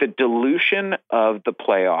teams. Like, the dilution of the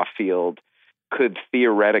playoff field could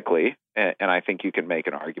theoretically, and I think you can make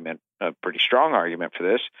an argument, a pretty strong argument for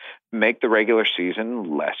this, make the regular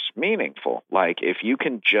season less meaningful. Like, if you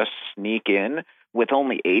can just sneak in with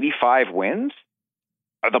only 85 wins,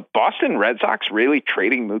 are the Boston Red Sox really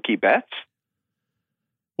trading Mookie Betts?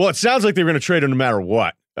 Well, it sounds like they were going to trade him no matter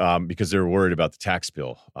what, because they're worried about the tax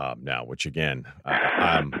bill now, which, again,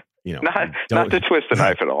 not to twist the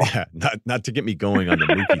knife at all. Yeah, not to get me going on the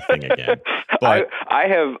Mookie thing again. But I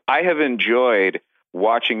have enjoyed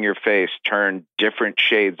watching your face turn different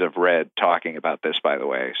shades of red talking about this, by the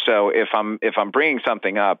way. So if I'm bringing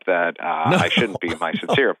something up that I shouldn't be, my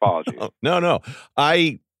sincere apologies. No.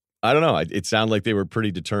 I don't know. It sounded like they were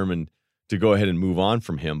pretty determined to go ahead and move on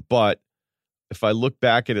from him. But if I look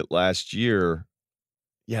back at it last year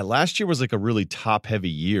was like a really top heavy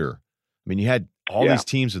year. I mean, you had all these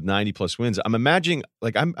teams with 90 plus wins. I'm imagining,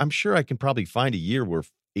 like, I'm sure I can probably find a year where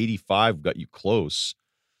 85 got you close.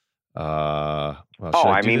 There,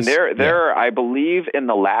 I believe in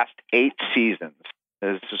the last 8 seasons,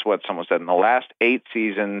 this is what someone said, in the last 8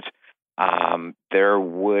 seasons, there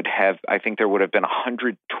would have been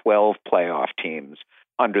 112 playoff teams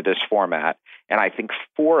under this format. And I think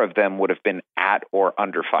 4 of them would have been at or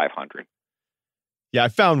under 500. Yeah, I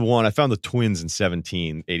found one. I found the Twins in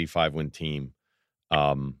 17, 85 win team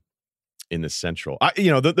in the Central.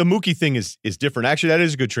 The Mookie thing is different. Actually, that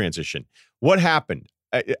is a good transition. What happened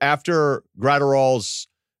after Gratterall's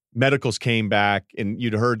medicals came back and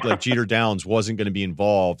you'd heard like Jeter Downs wasn't going to be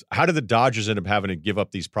involved? How did the Dodgers end up having to give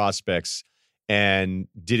up these prospects? And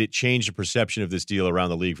did it change the perception of this deal around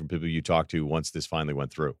the league from people you talked to once this finally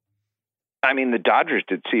went through? I mean, the Dodgers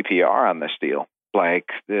did CPR on this deal. Like,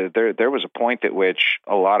 there was a point at which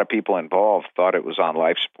a lot of people involved thought it was on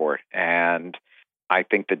life support. And I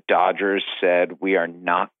think the Dodgers said, we are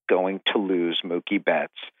not going to lose Mookie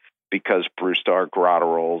Betts because Brusdar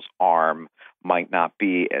Gratterall's arm might not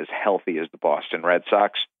be as healthy as the Boston Red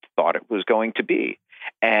Sox thought it was going to be.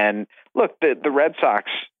 And look, the Red Sox,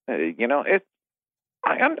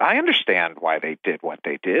 I understand why they did what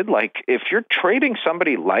they did. Like, if you're trading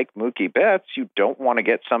somebody like Mookie Betts, you don't want to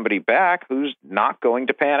get somebody back who's not going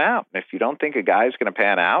to pan out. And if you don't think a guy's going to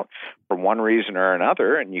pan out for one reason or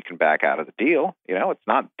another, and you can back out of the deal, it's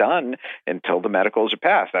not done until the medicals are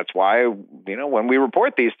passed. That's why, when we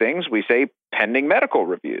report these things, we say pending medical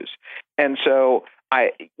reviews. And so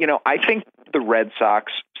I think the Red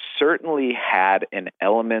Sox certainly had an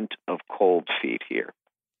element of cold feet here.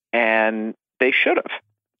 And they should have,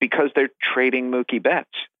 because they're trading Mookie Betts.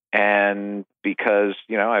 And because,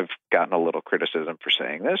 I've gotten a little criticism for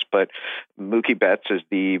saying this, but Mookie Betts is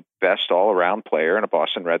the best all-around player in a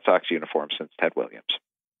Boston Red Sox uniform since Ted Williams.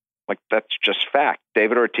 Like, that's just fact.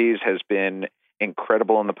 David Ortiz has been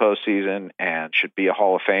incredible in the postseason and should be a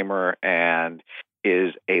Hall of Famer and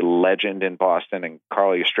is a legend in Boston. And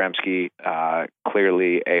Carl Yastrzemski,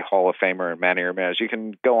 clearly a Hall of Famer, and Manny Ramirez. You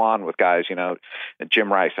can go on with guys,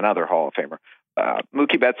 Jim Rice, another Hall of Famer.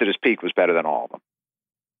 Mookie Betts at his peak was better than all of them.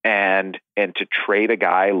 And to trade a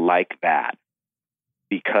guy like that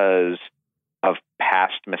because of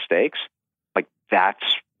past mistakes, like, that's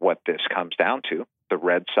what this comes down to. The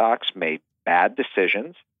Red Sox made bad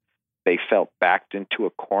decisions. They felt backed into a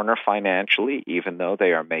corner financially, even though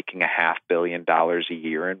they are making $500 million a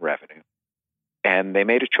year in revenue. And they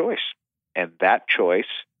made a choice. And that choice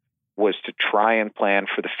was to try and plan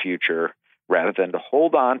for the future rather than to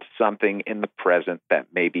hold on to something in the present that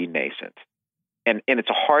may be nascent. And it's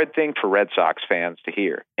a hard thing for Red Sox fans to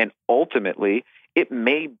hear. And ultimately, it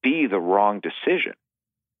may be the wrong decision.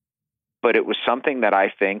 But it was something that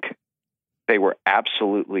I think they were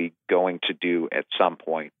absolutely going to do at some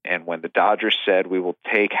point. And when the Dodgers said, we will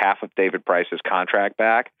take half of David Price's contract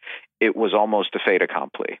back, it was almost a fait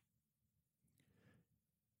accompli.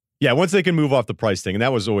 Yeah, once they can move off the Price thing, and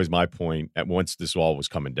that was always my point once this all was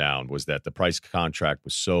coming down, was that the Price contract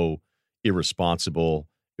was so irresponsible.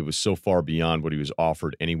 It was so far beyond what he was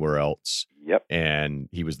offered anywhere else. Yep. And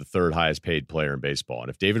he was the third highest paid player in baseball. And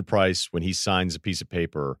if David Price, when he signs a piece of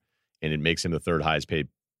paper and it makes him the third highest paid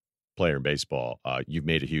player in baseball, you've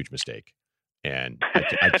made a huge mistake. And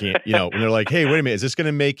I can't, when they're like, hey, wait a minute, is this going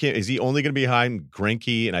to make him, is he only going to be behind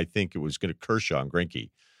Greinke? And I think it was going to Kershaw and Greinke.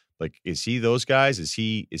 Like, is he those guys? Is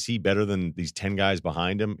he better than these 10 guys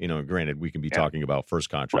behind him? Granted, we can be talking about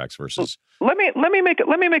first contracts versus. Let me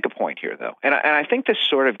make a point here, though, and I think this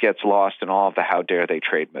sort of gets lost in all of the how dare they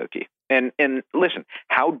trade Mookie. And listen,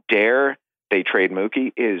 how dare they trade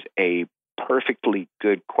Mookie is a perfectly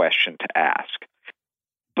good question to ask.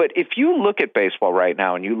 But if you look at baseball right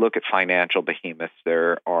now and you look at financial behemoths,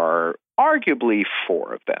 there are arguably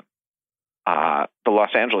four of them. The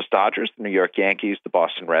Los Angeles Dodgers, the New York Yankees, the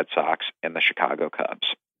Boston Red Sox, and the Chicago Cubs.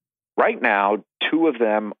 Right now, two of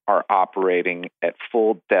them are operating at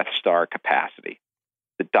full Death Star capacity,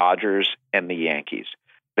 the Dodgers and the Yankees.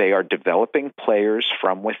 They are developing players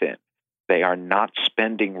from within. They are not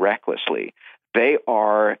spending recklessly. They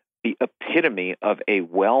are the epitome of a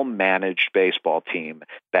well-managed baseball team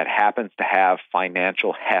that happens to have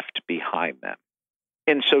financial heft behind them.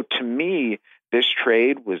 And so to me, this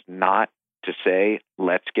trade was not to say,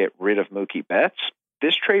 let's get rid of Mookie Betts.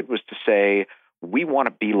 This trade was to say, we want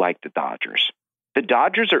to be like the Dodgers. The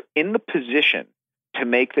Dodgers are in the position to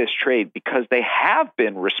make this trade because they have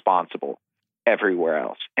been responsible everywhere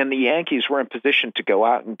else. And the Yankees were in position to go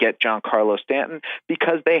out and get Giancarlo Stanton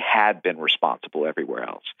because they had been responsible everywhere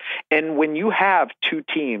else. And when you have two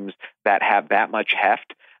teams that have that much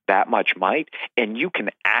heft, that much might, and you can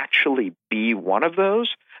actually be one of those,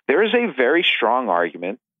 there is a very strong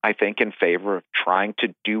argument, I think, in favor of trying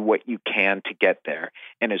to do what you can to get there.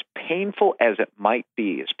 And as painful as it might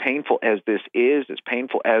be, as painful as this is, as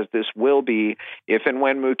painful as this will be, if and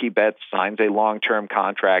when Mookie Betts signs a long-term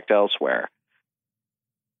contract elsewhere,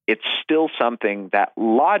 it's still something that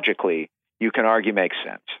logically you can argue makes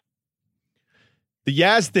sense. The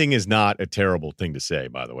Yaz thing is not a terrible thing to say,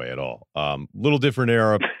 by the way, at all. Little different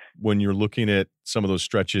era when you're looking at some of those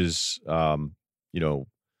stretches, of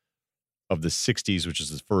the 60s, which is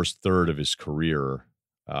the first third of his career.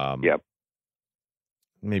 Yep.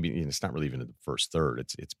 Maybe it's not really even the first third.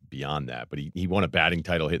 It's beyond that. But he won a batting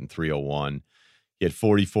title hitting .301. He had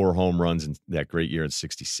 44 home runs in that great year in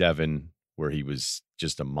 67, where he was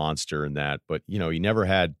just a monster in that. But, he never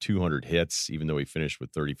had 200 hits, even though he finished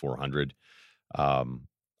with 3,400.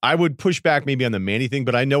 I would push back maybe on the Manny thing,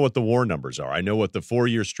 but I know what the WAR numbers are. I know what the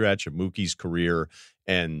 4-year stretch of Mookie's career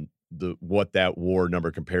and what that WAR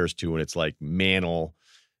number compares to, and it's like Mantle.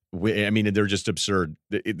 I mean, they're just absurd.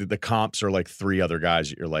 The comps are like three other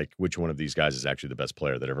guys. You're like, which one of these guys is actually the best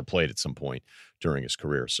player that ever played at some point during his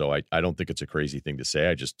career? So I don't think it's a crazy thing to say.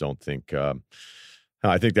 I just don't think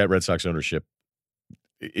I think that Red Sox ownership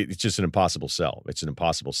it's just an impossible sell. It's an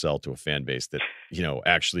impossible sell to a fan base that,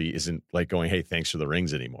 actually isn't like going, hey, thanks for the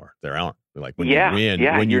rings anymore. There aren't. Like when you win,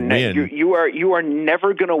 you are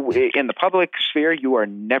never going to, in the public sphere, you are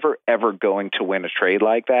never, ever going to win a trade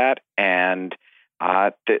like that. And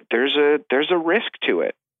there's a risk to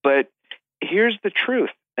it. But here's the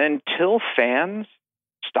truth. Until fans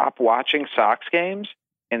stop watching Sox games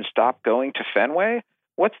and stop going to Fenway,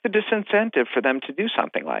 what's the disincentive for them to do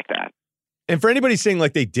something like that? And for anybody saying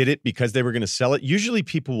like they did it because they were going to sell it, usually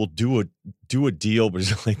people will do a deal, but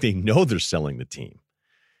it's like they know they're selling the team.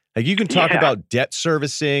 Like you can talk about debt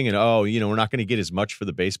servicing and, we're not going to get as much for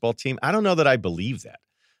the baseball team. I don't know that I believe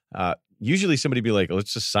that. Usually somebody be like,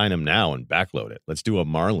 let's just sign him now and backload it. Let's do a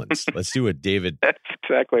Marlins. Let's do a David. That's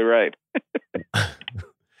exactly right.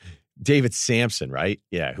 David Sampson, right?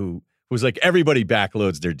 Yeah, who was like everybody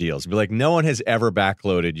backloads their deals. But like no one has ever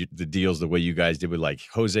backloaded the deals the way you guys did with like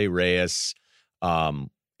Jose Reyes, and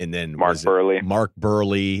then Mark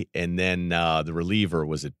Burley, and then the reliever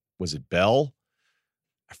was it Bell?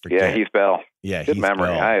 I forget. Yeah, Heath Bell. Yeah, good memory.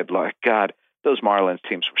 Bell. I had God, those Marlins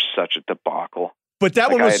teams were such a debacle. But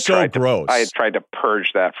that one was so gross. I had tried to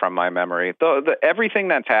purge that from my memory. Everything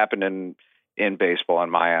that's happened in baseball in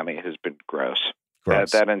Miami has been gross.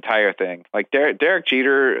 That entire thing. Like Derek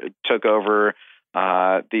Jeter took over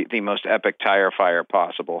the most epic tire fire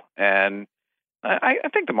possible. And I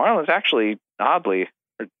think the Marlins actually, oddly,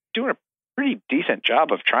 are doing a pretty decent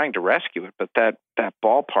job of trying to rescue it. But that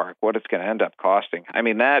ballpark, what it's going to end up costing. I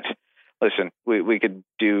mean, listen, we could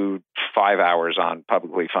do 5 hours on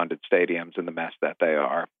publicly funded stadiums and the mess that they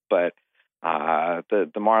are. But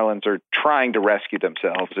the Marlins are trying to rescue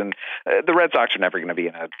themselves, and the Red Sox are never going to be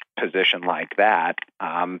in a position like that.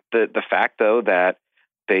 The fact, though, that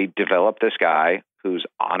they developed this guy who's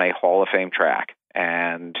on a Hall of Fame track,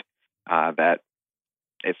 and that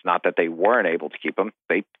it's not that they weren't able to keep him,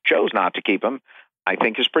 they chose not to keep him, I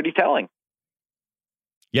think is pretty telling.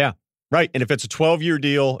 Yeah, right. And if it's a 12-year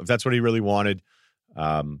deal, if that's what he really wanted,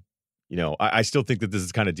 I still think that this is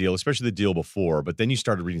the kind of deal, especially the deal before, but then you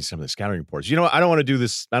started reading some of the scouting reports. I don't want to do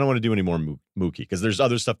this. I don't want to do any more Mookie because there's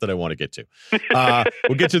other stuff that I want to get to.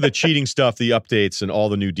 We'll get to the cheating stuff, the updates, and all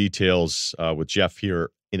the new details with Jeff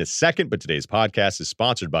here in a second, but today's podcast is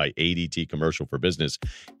sponsored by ADT Commercial for Business.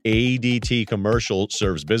 ADT Commercial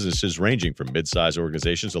serves businesses ranging from mid-sized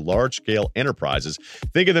organizations to large-scale enterprises.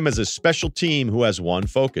 Think of them as a special team who has one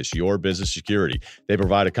focus, your business security. They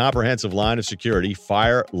provide a comprehensive line of security,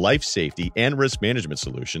 fire, life safety, and risk management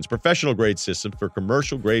solutions, professional-grade systems for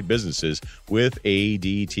commercial-grade businesses with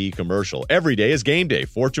ADT Commercial. Every day is game day.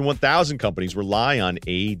 Fortune 1000 companies rely on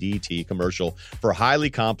ADT Commercial for highly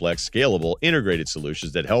complex, scalable, integrated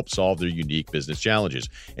solutions that help solve their unique business challenges.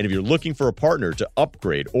 And if you're looking for a partner to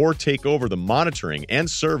upgrade or take over the monitoring and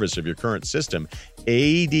service of your current system,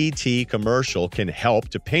 ADT Commercial can help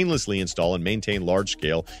to painlessly install and maintain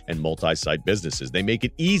large-scale and multi-site businesses. They make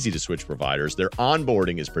it easy to switch providers. Their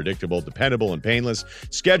onboarding is predictable, dependable, and painless.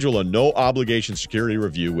 Schedule a no-obligation security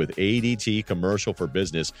review with ADT Commercial for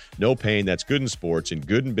Business. No pain, that's good in sports and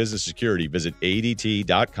good in business security. Visit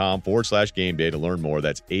ADT.com/game day to learn more.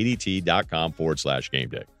 That's ADT.com/game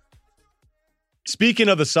day. Speaking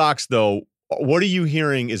of the Sox, though, what are you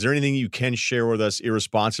hearing? Is there anything you can share with us,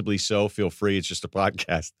 irresponsibly so? Feel free. It's just a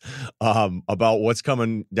podcast about what's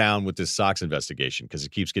coming down with this Sox investigation because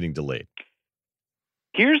it keeps getting delayed.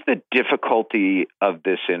 Here's the difficulty of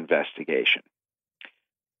this investigation.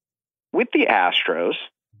 With the Astros,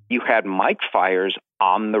 you had Mike Fiers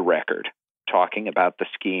on the record talking about the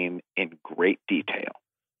scheme in great detail.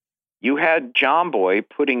 You had John Boy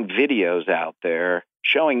putting videos out there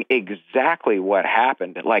showing exactly what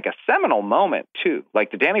happened, like a seminal moment, too. Like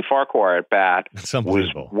the Danny Farquhar at bat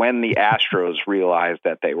was when the Astros realized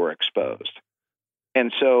that they were exposed.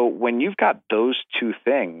 And so when you've got those two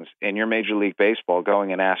things in your Major League Baseball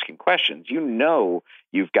going and asking questions,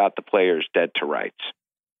 you've got the players dead to rights.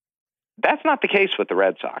 That's not the case with the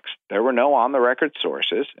Red Sox. There were no on-the-record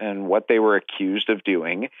sources, and what they were accused of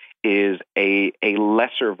doing is a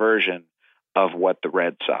lesser version of what the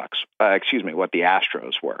what the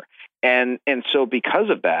Astros were. And so because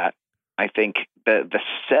of that, I think the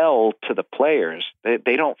sell to the players,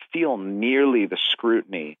 they don't feel nearly the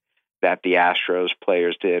scrutiny that the Astros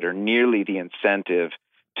players did or nearly the incentive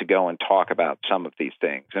to go and talk about some of these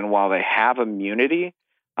things. And while they have immunity,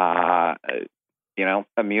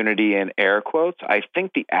 immunity in air quotes, I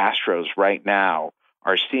think the Astros right now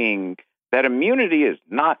are seeing that immunity is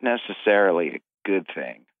not necessarily a good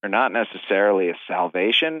thing or not necessarily a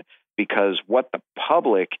salvation, because what the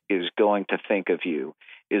public is going to think of you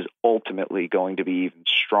is ultimately going to be even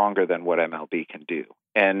stronger than what MLB can do.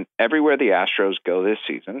 And everywhere the Astros go this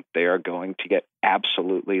season, they are going to get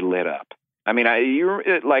absolutely lit up. I mean,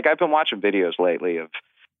 I've been watching videos lately of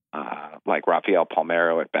like Rafael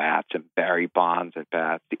Palmeiro at bats and Barry Bonds at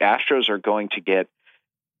bats. The Astros are going to get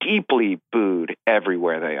deeply booed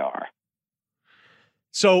everywhere they are.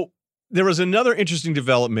 So there was another interesting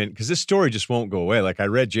development because this story just won't go away. Like I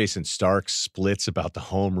read Jason Stark's splits about the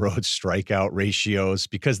home road strikeout ratios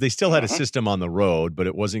because they still had a system on the road, but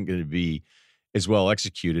it wasn't going to be as well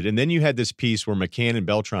executed. And then you had this piece where McCann and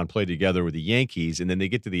Beltran play together with the Yankees, and then they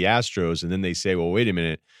get to the Astros, and then they say, well, wait a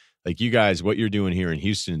minute, like you guys, what you're doing here in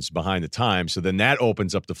Houston's behind the times. So then that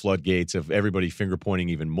opens up the floodgates of everybody finger pointing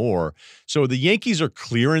even more. So the Yankees are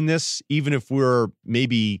clearing this, even if we're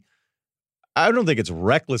maybe, I don't think it's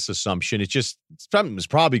reckless assumption. It's just something was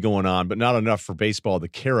probably going on, but not enough for baseball to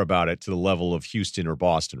care about it to the level of Houston or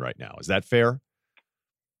Boston right now. Is that fair?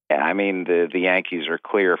 Yeah, I mean, the Yankees are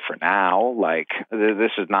clear for now. Like,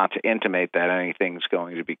 this is not to intimate that anything's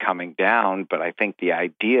going to be coming down, but I think the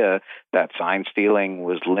idea that sign stealing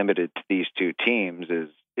was limited to these two teams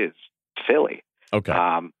is silly. Okay.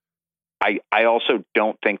 I also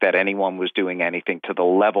don't think that anyone was doing anything to the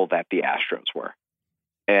level that the Astros were.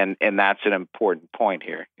 And that's an important point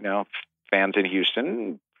here. You know, fans in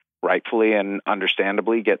Houston rightfully and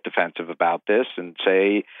understandably get defensive about this and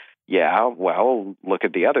say, yeah, well, look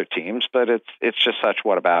at the other teams, but it's just such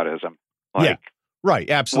whataboutism. Like, yeah, right,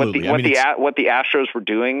 absolutely. What the Astros were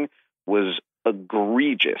doing was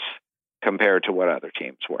egregious compared to what other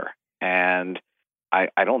teams were, and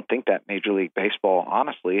I don't think that Major League Baseball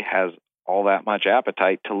honestly has all that much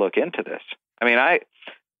appetite to look into this. I mean,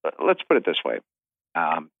 let's put it this way: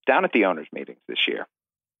 down at the owners' meetings this year.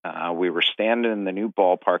 We were standing in the new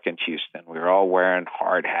ballpark in Houston. We were all wearing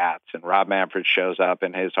hard hats, and Rob Manfred shows up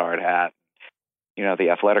in his hard hat. You know, the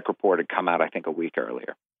Athletic Report had come out, I think, a week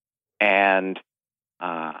earlier. And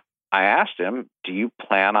I asked him, do you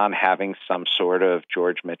plan on having some sort of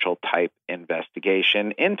George Mitchell type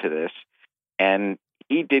investigation into this? And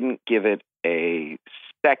he didn't give it a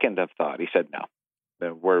second of thought. He said, no,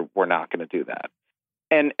 we're not going to do that.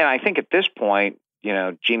 And I think at this point, you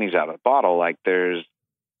know, genie's out of the bottle. Like there's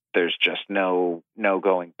just no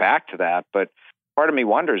going back to that. But part of me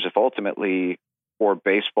wonders if ultimately, for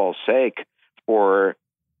baseball's sake, for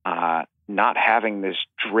not having this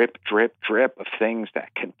drip of things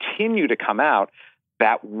that continue to come out,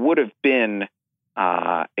 that would have been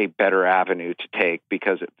a better avenue to take,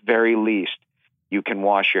 because at very least you can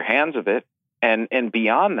wash your hands of it. And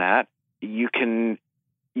beyond that, you can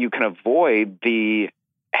avoid the,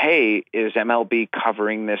 hey, is MLB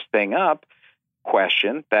covering this thing up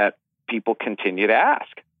question that people continue to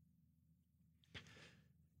ask.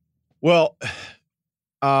 Well,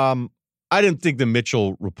 I didn't think the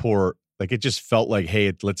Mitchell report, like, it just felt like,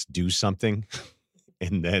 hey, let's do something.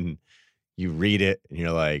 And then you read it and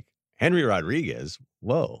you're like, Henry Rodriguez,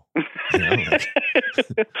 whoa. You know, like,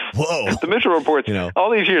 whoa. The Mitchell report's, you know,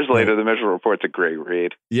 all these years later, the Mitchell report's a great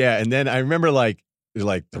read. Yeah. And then I remember like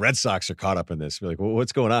the Red Sox are caught up in this. We're like, well,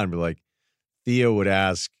 what's going on? But like Theo would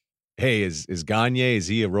ask, hey, is Gagne, is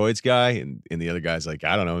he a roids guy? And the other guy's like,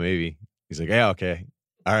 I don't know, maybe. He's like, yeah, okay.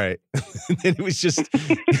 All right. And then it was just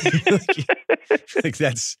like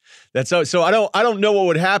that's so I don't know what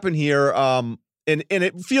would happen here. And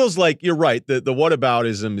it feels like you're right. The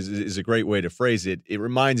whataboutism is a great way to phrase it. It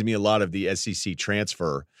reminds me a lot of the SEC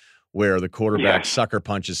transfer, where the quarterback sucker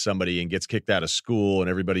punches somebody and gets kicked out of school and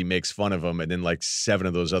everybody makes fun of him. And then like 7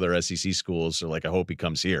 of those other SEC schools are like, I hope he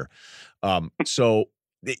comes here. So,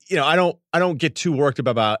 you know, I don't get too worked up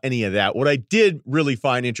about any of that. What I did really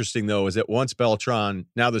find interesting, though, is that once Beltran,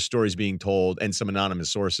 now the story's being told, and some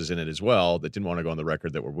anonymous sources in it as well that didn't want to go on the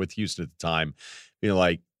record that were with Houston at the time, you know,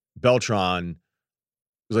 like Beltran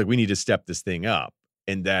was like, we need to step this thing up.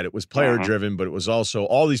 And that it was player driven, but it was also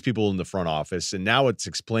all these people in the front office. And now it's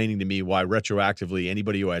explaining to me why retroactively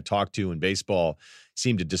anybody who I had talked to in baseball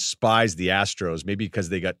seemed to despise the Astros, maybe because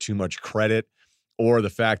they got too much credit, or the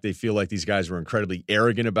fact they feel like these guys were incredibly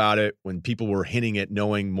arrogant about it when people were hinting at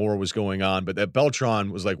knowing more was going on. But that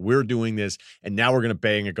Beltran was like, we're doing this, and now we're going to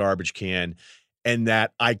bang a garbage can. And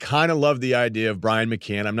that I kind of love the idea of Brian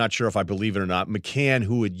McCann. I'm not sure if I believe it or not. McCann,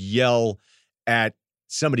 who would yell at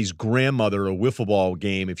somebody's grandmother a wiffle ball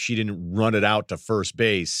game if she didn't run it out to first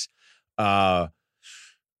base,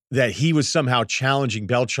 that he was somehow challenging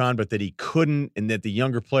Beltran, but that he couldn't, and that the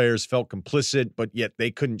younger players felt complicit, but yet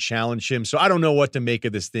they couldn't challenge him. So I don't know what to make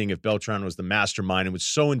of this thing if Beltran was the mastermind. It was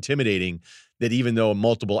so intimidating that even though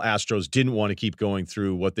multiple Astros didn't want to keep going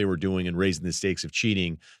through what they were doing and raising the stakes of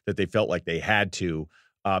cheating, that they felt like they had to.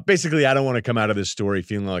 Basically, I don't want to come out of this story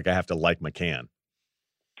feeling like I have to like McCann.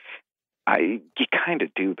 You kind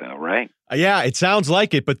of do, though, right? Yeah, it sounds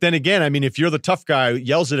like it. But then again, I mean, if you're the tough guy who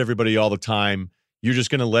yells at everybody all the time, you're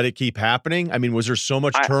just going to let it keep happening? I mean, was there so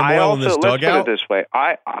much turmoil in this dugout? Let's put it this way.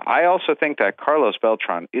 I also think that Carlos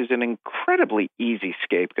Beltran is an incredibly easy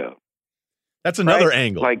scapegoat. That's another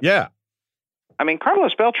angle. Yeah. I mean,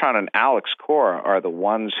 Carlos Beltran and Alex Cora are the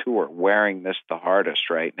ones who are wearing this the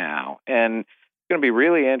hardest right now. And it's going to be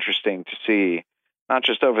really interesting to see, not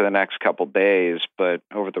just over the next couple days, but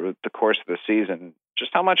over the course of the season,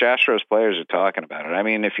 just how much Astros players are talking about it. I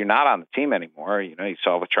mean, if you're not on the team anymore, you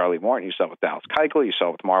saw it with Charlie Morton, you saw it with Dallas Keuchel, you saw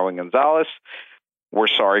it with Marwin Gonzalez. We're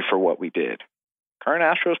sorry for what we did. Current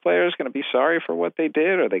Astros player is going to be sorry for what they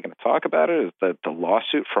did. Are they going to talk about it? Is the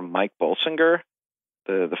lawsuit from Mike Bolsinger,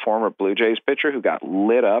 the former Blue Jays pitcher who got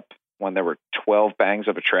lit up when there were 12 bangs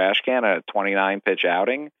of a trash can at a 29-pitch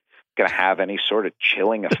outing, going to have any sort of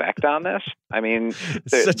chilling effect on this? I mean,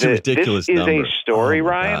 such a ridiculous this is number. a story,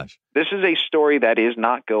 Ryan. Gosh. This is a story that is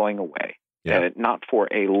not going away. Yeah. Not for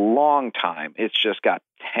a long time. It's just got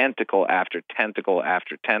tentacle after tentacle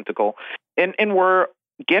after tentacle. And we're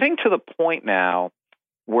getting to the point now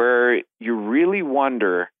where you really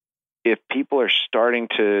wonder if people are starting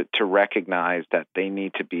to recognize that they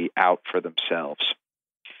need to be out for themselves.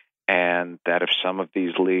 And that if some of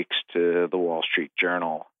these leaks to the Wall Street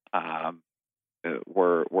Journal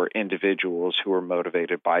were individuals who were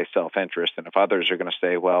motivated by self-interest, and if others are going to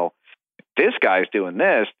say, well, if this guy's doing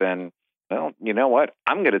this, then, well, you know what?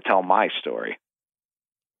 I'm going to tell my story.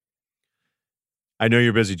 I know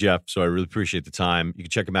you're busy, Jeff, so I really appreciate the time. You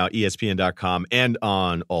can check him out, ESPN.com, and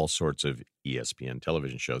on all sorts of ESPN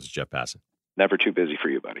television shows. It's Jeff Passan. Never too busy for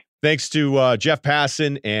you, buddy. Thanks to Jeff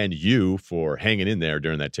Passan and you for hanging in there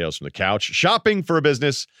during that Tales from the Couch. Shopping for a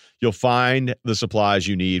business, you'll find the supplies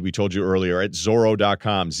you need. We told you earlier at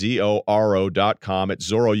Zorro.com, Z-O-R-O.com. At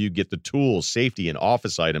Zorro, you get the tools, safety, and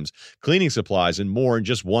office items, cleaning supplies, and more in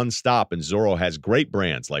just one stop. And Zorro has great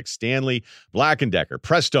brands like Stanley, Black & Decker,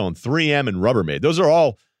 Prestone, 3M, and Rubbermaid. Those are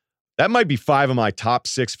all, that might be 5 of my top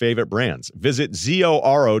 6 favorite brands. Visit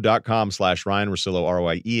ZORO.com/Ryen Russillo,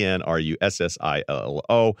 RYEN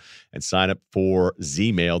RUSSILLO, and sign up for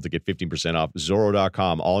Z-Mail to get 15% off.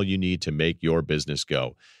 Zorro.com, all you need to make your business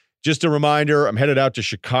go. Just a reminder, I'm headed out to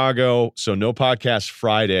Chicago, so no podcast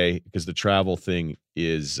Friday because the travel thing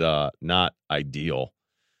is not ideal.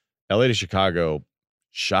 LA to Chicago,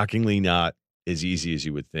 shockingly not as easy as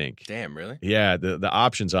you would think. Damn, really? Yeah, the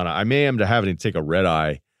options on it. I may end up having to take a red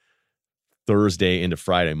eye Thursday into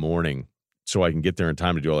Friday morning so I can get there in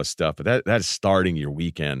time to do all this stuff. But that is starting your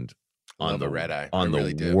weekend on the red eye. On I the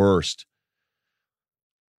really do. worst.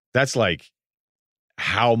 That's like,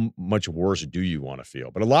 how much worse do you want to feel?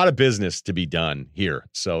 But a lot of business to be done here.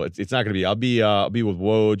 So it's not going to be, I'll be with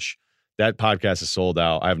Woj. That podcast is sold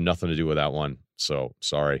out. I have nothing to do with that one. So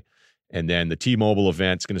sorry. And then the T-Mobile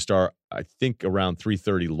event's going to start, I think, around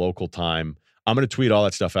 3:30 local time. I'm going to tweet all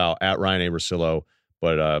that stuff out at Ryen A. Russillo.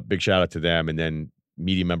 But big shout out to them, and then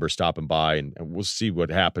media members stopping by, and we'll see what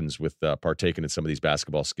happens with partaking in some of these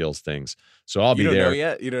basketball skills things. So I'll be there.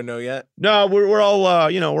 You don't know yet? No, we're all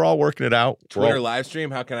we're all working it out. Twitter live stream.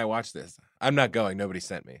 How can I watch this? I'm not going. Nobody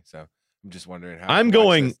sent me, so I'm just wondering how. I'm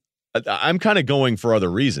going. I'm kind of going for other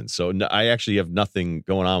reasons. So I actually have nothing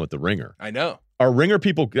going on with the Ringer. I know. Are Ringer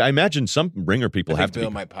people? I imagine some Ringer people have to. Bill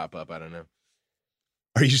might pop up. I don't know.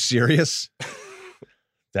 Are you serious?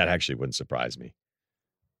 That actually wouldn't surprise me.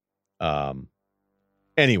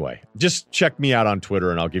 Anyway, just check me out on Twitter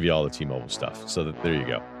and I'll give you all the T-Mobile stuff. So there you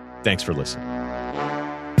go. Thanks for listening.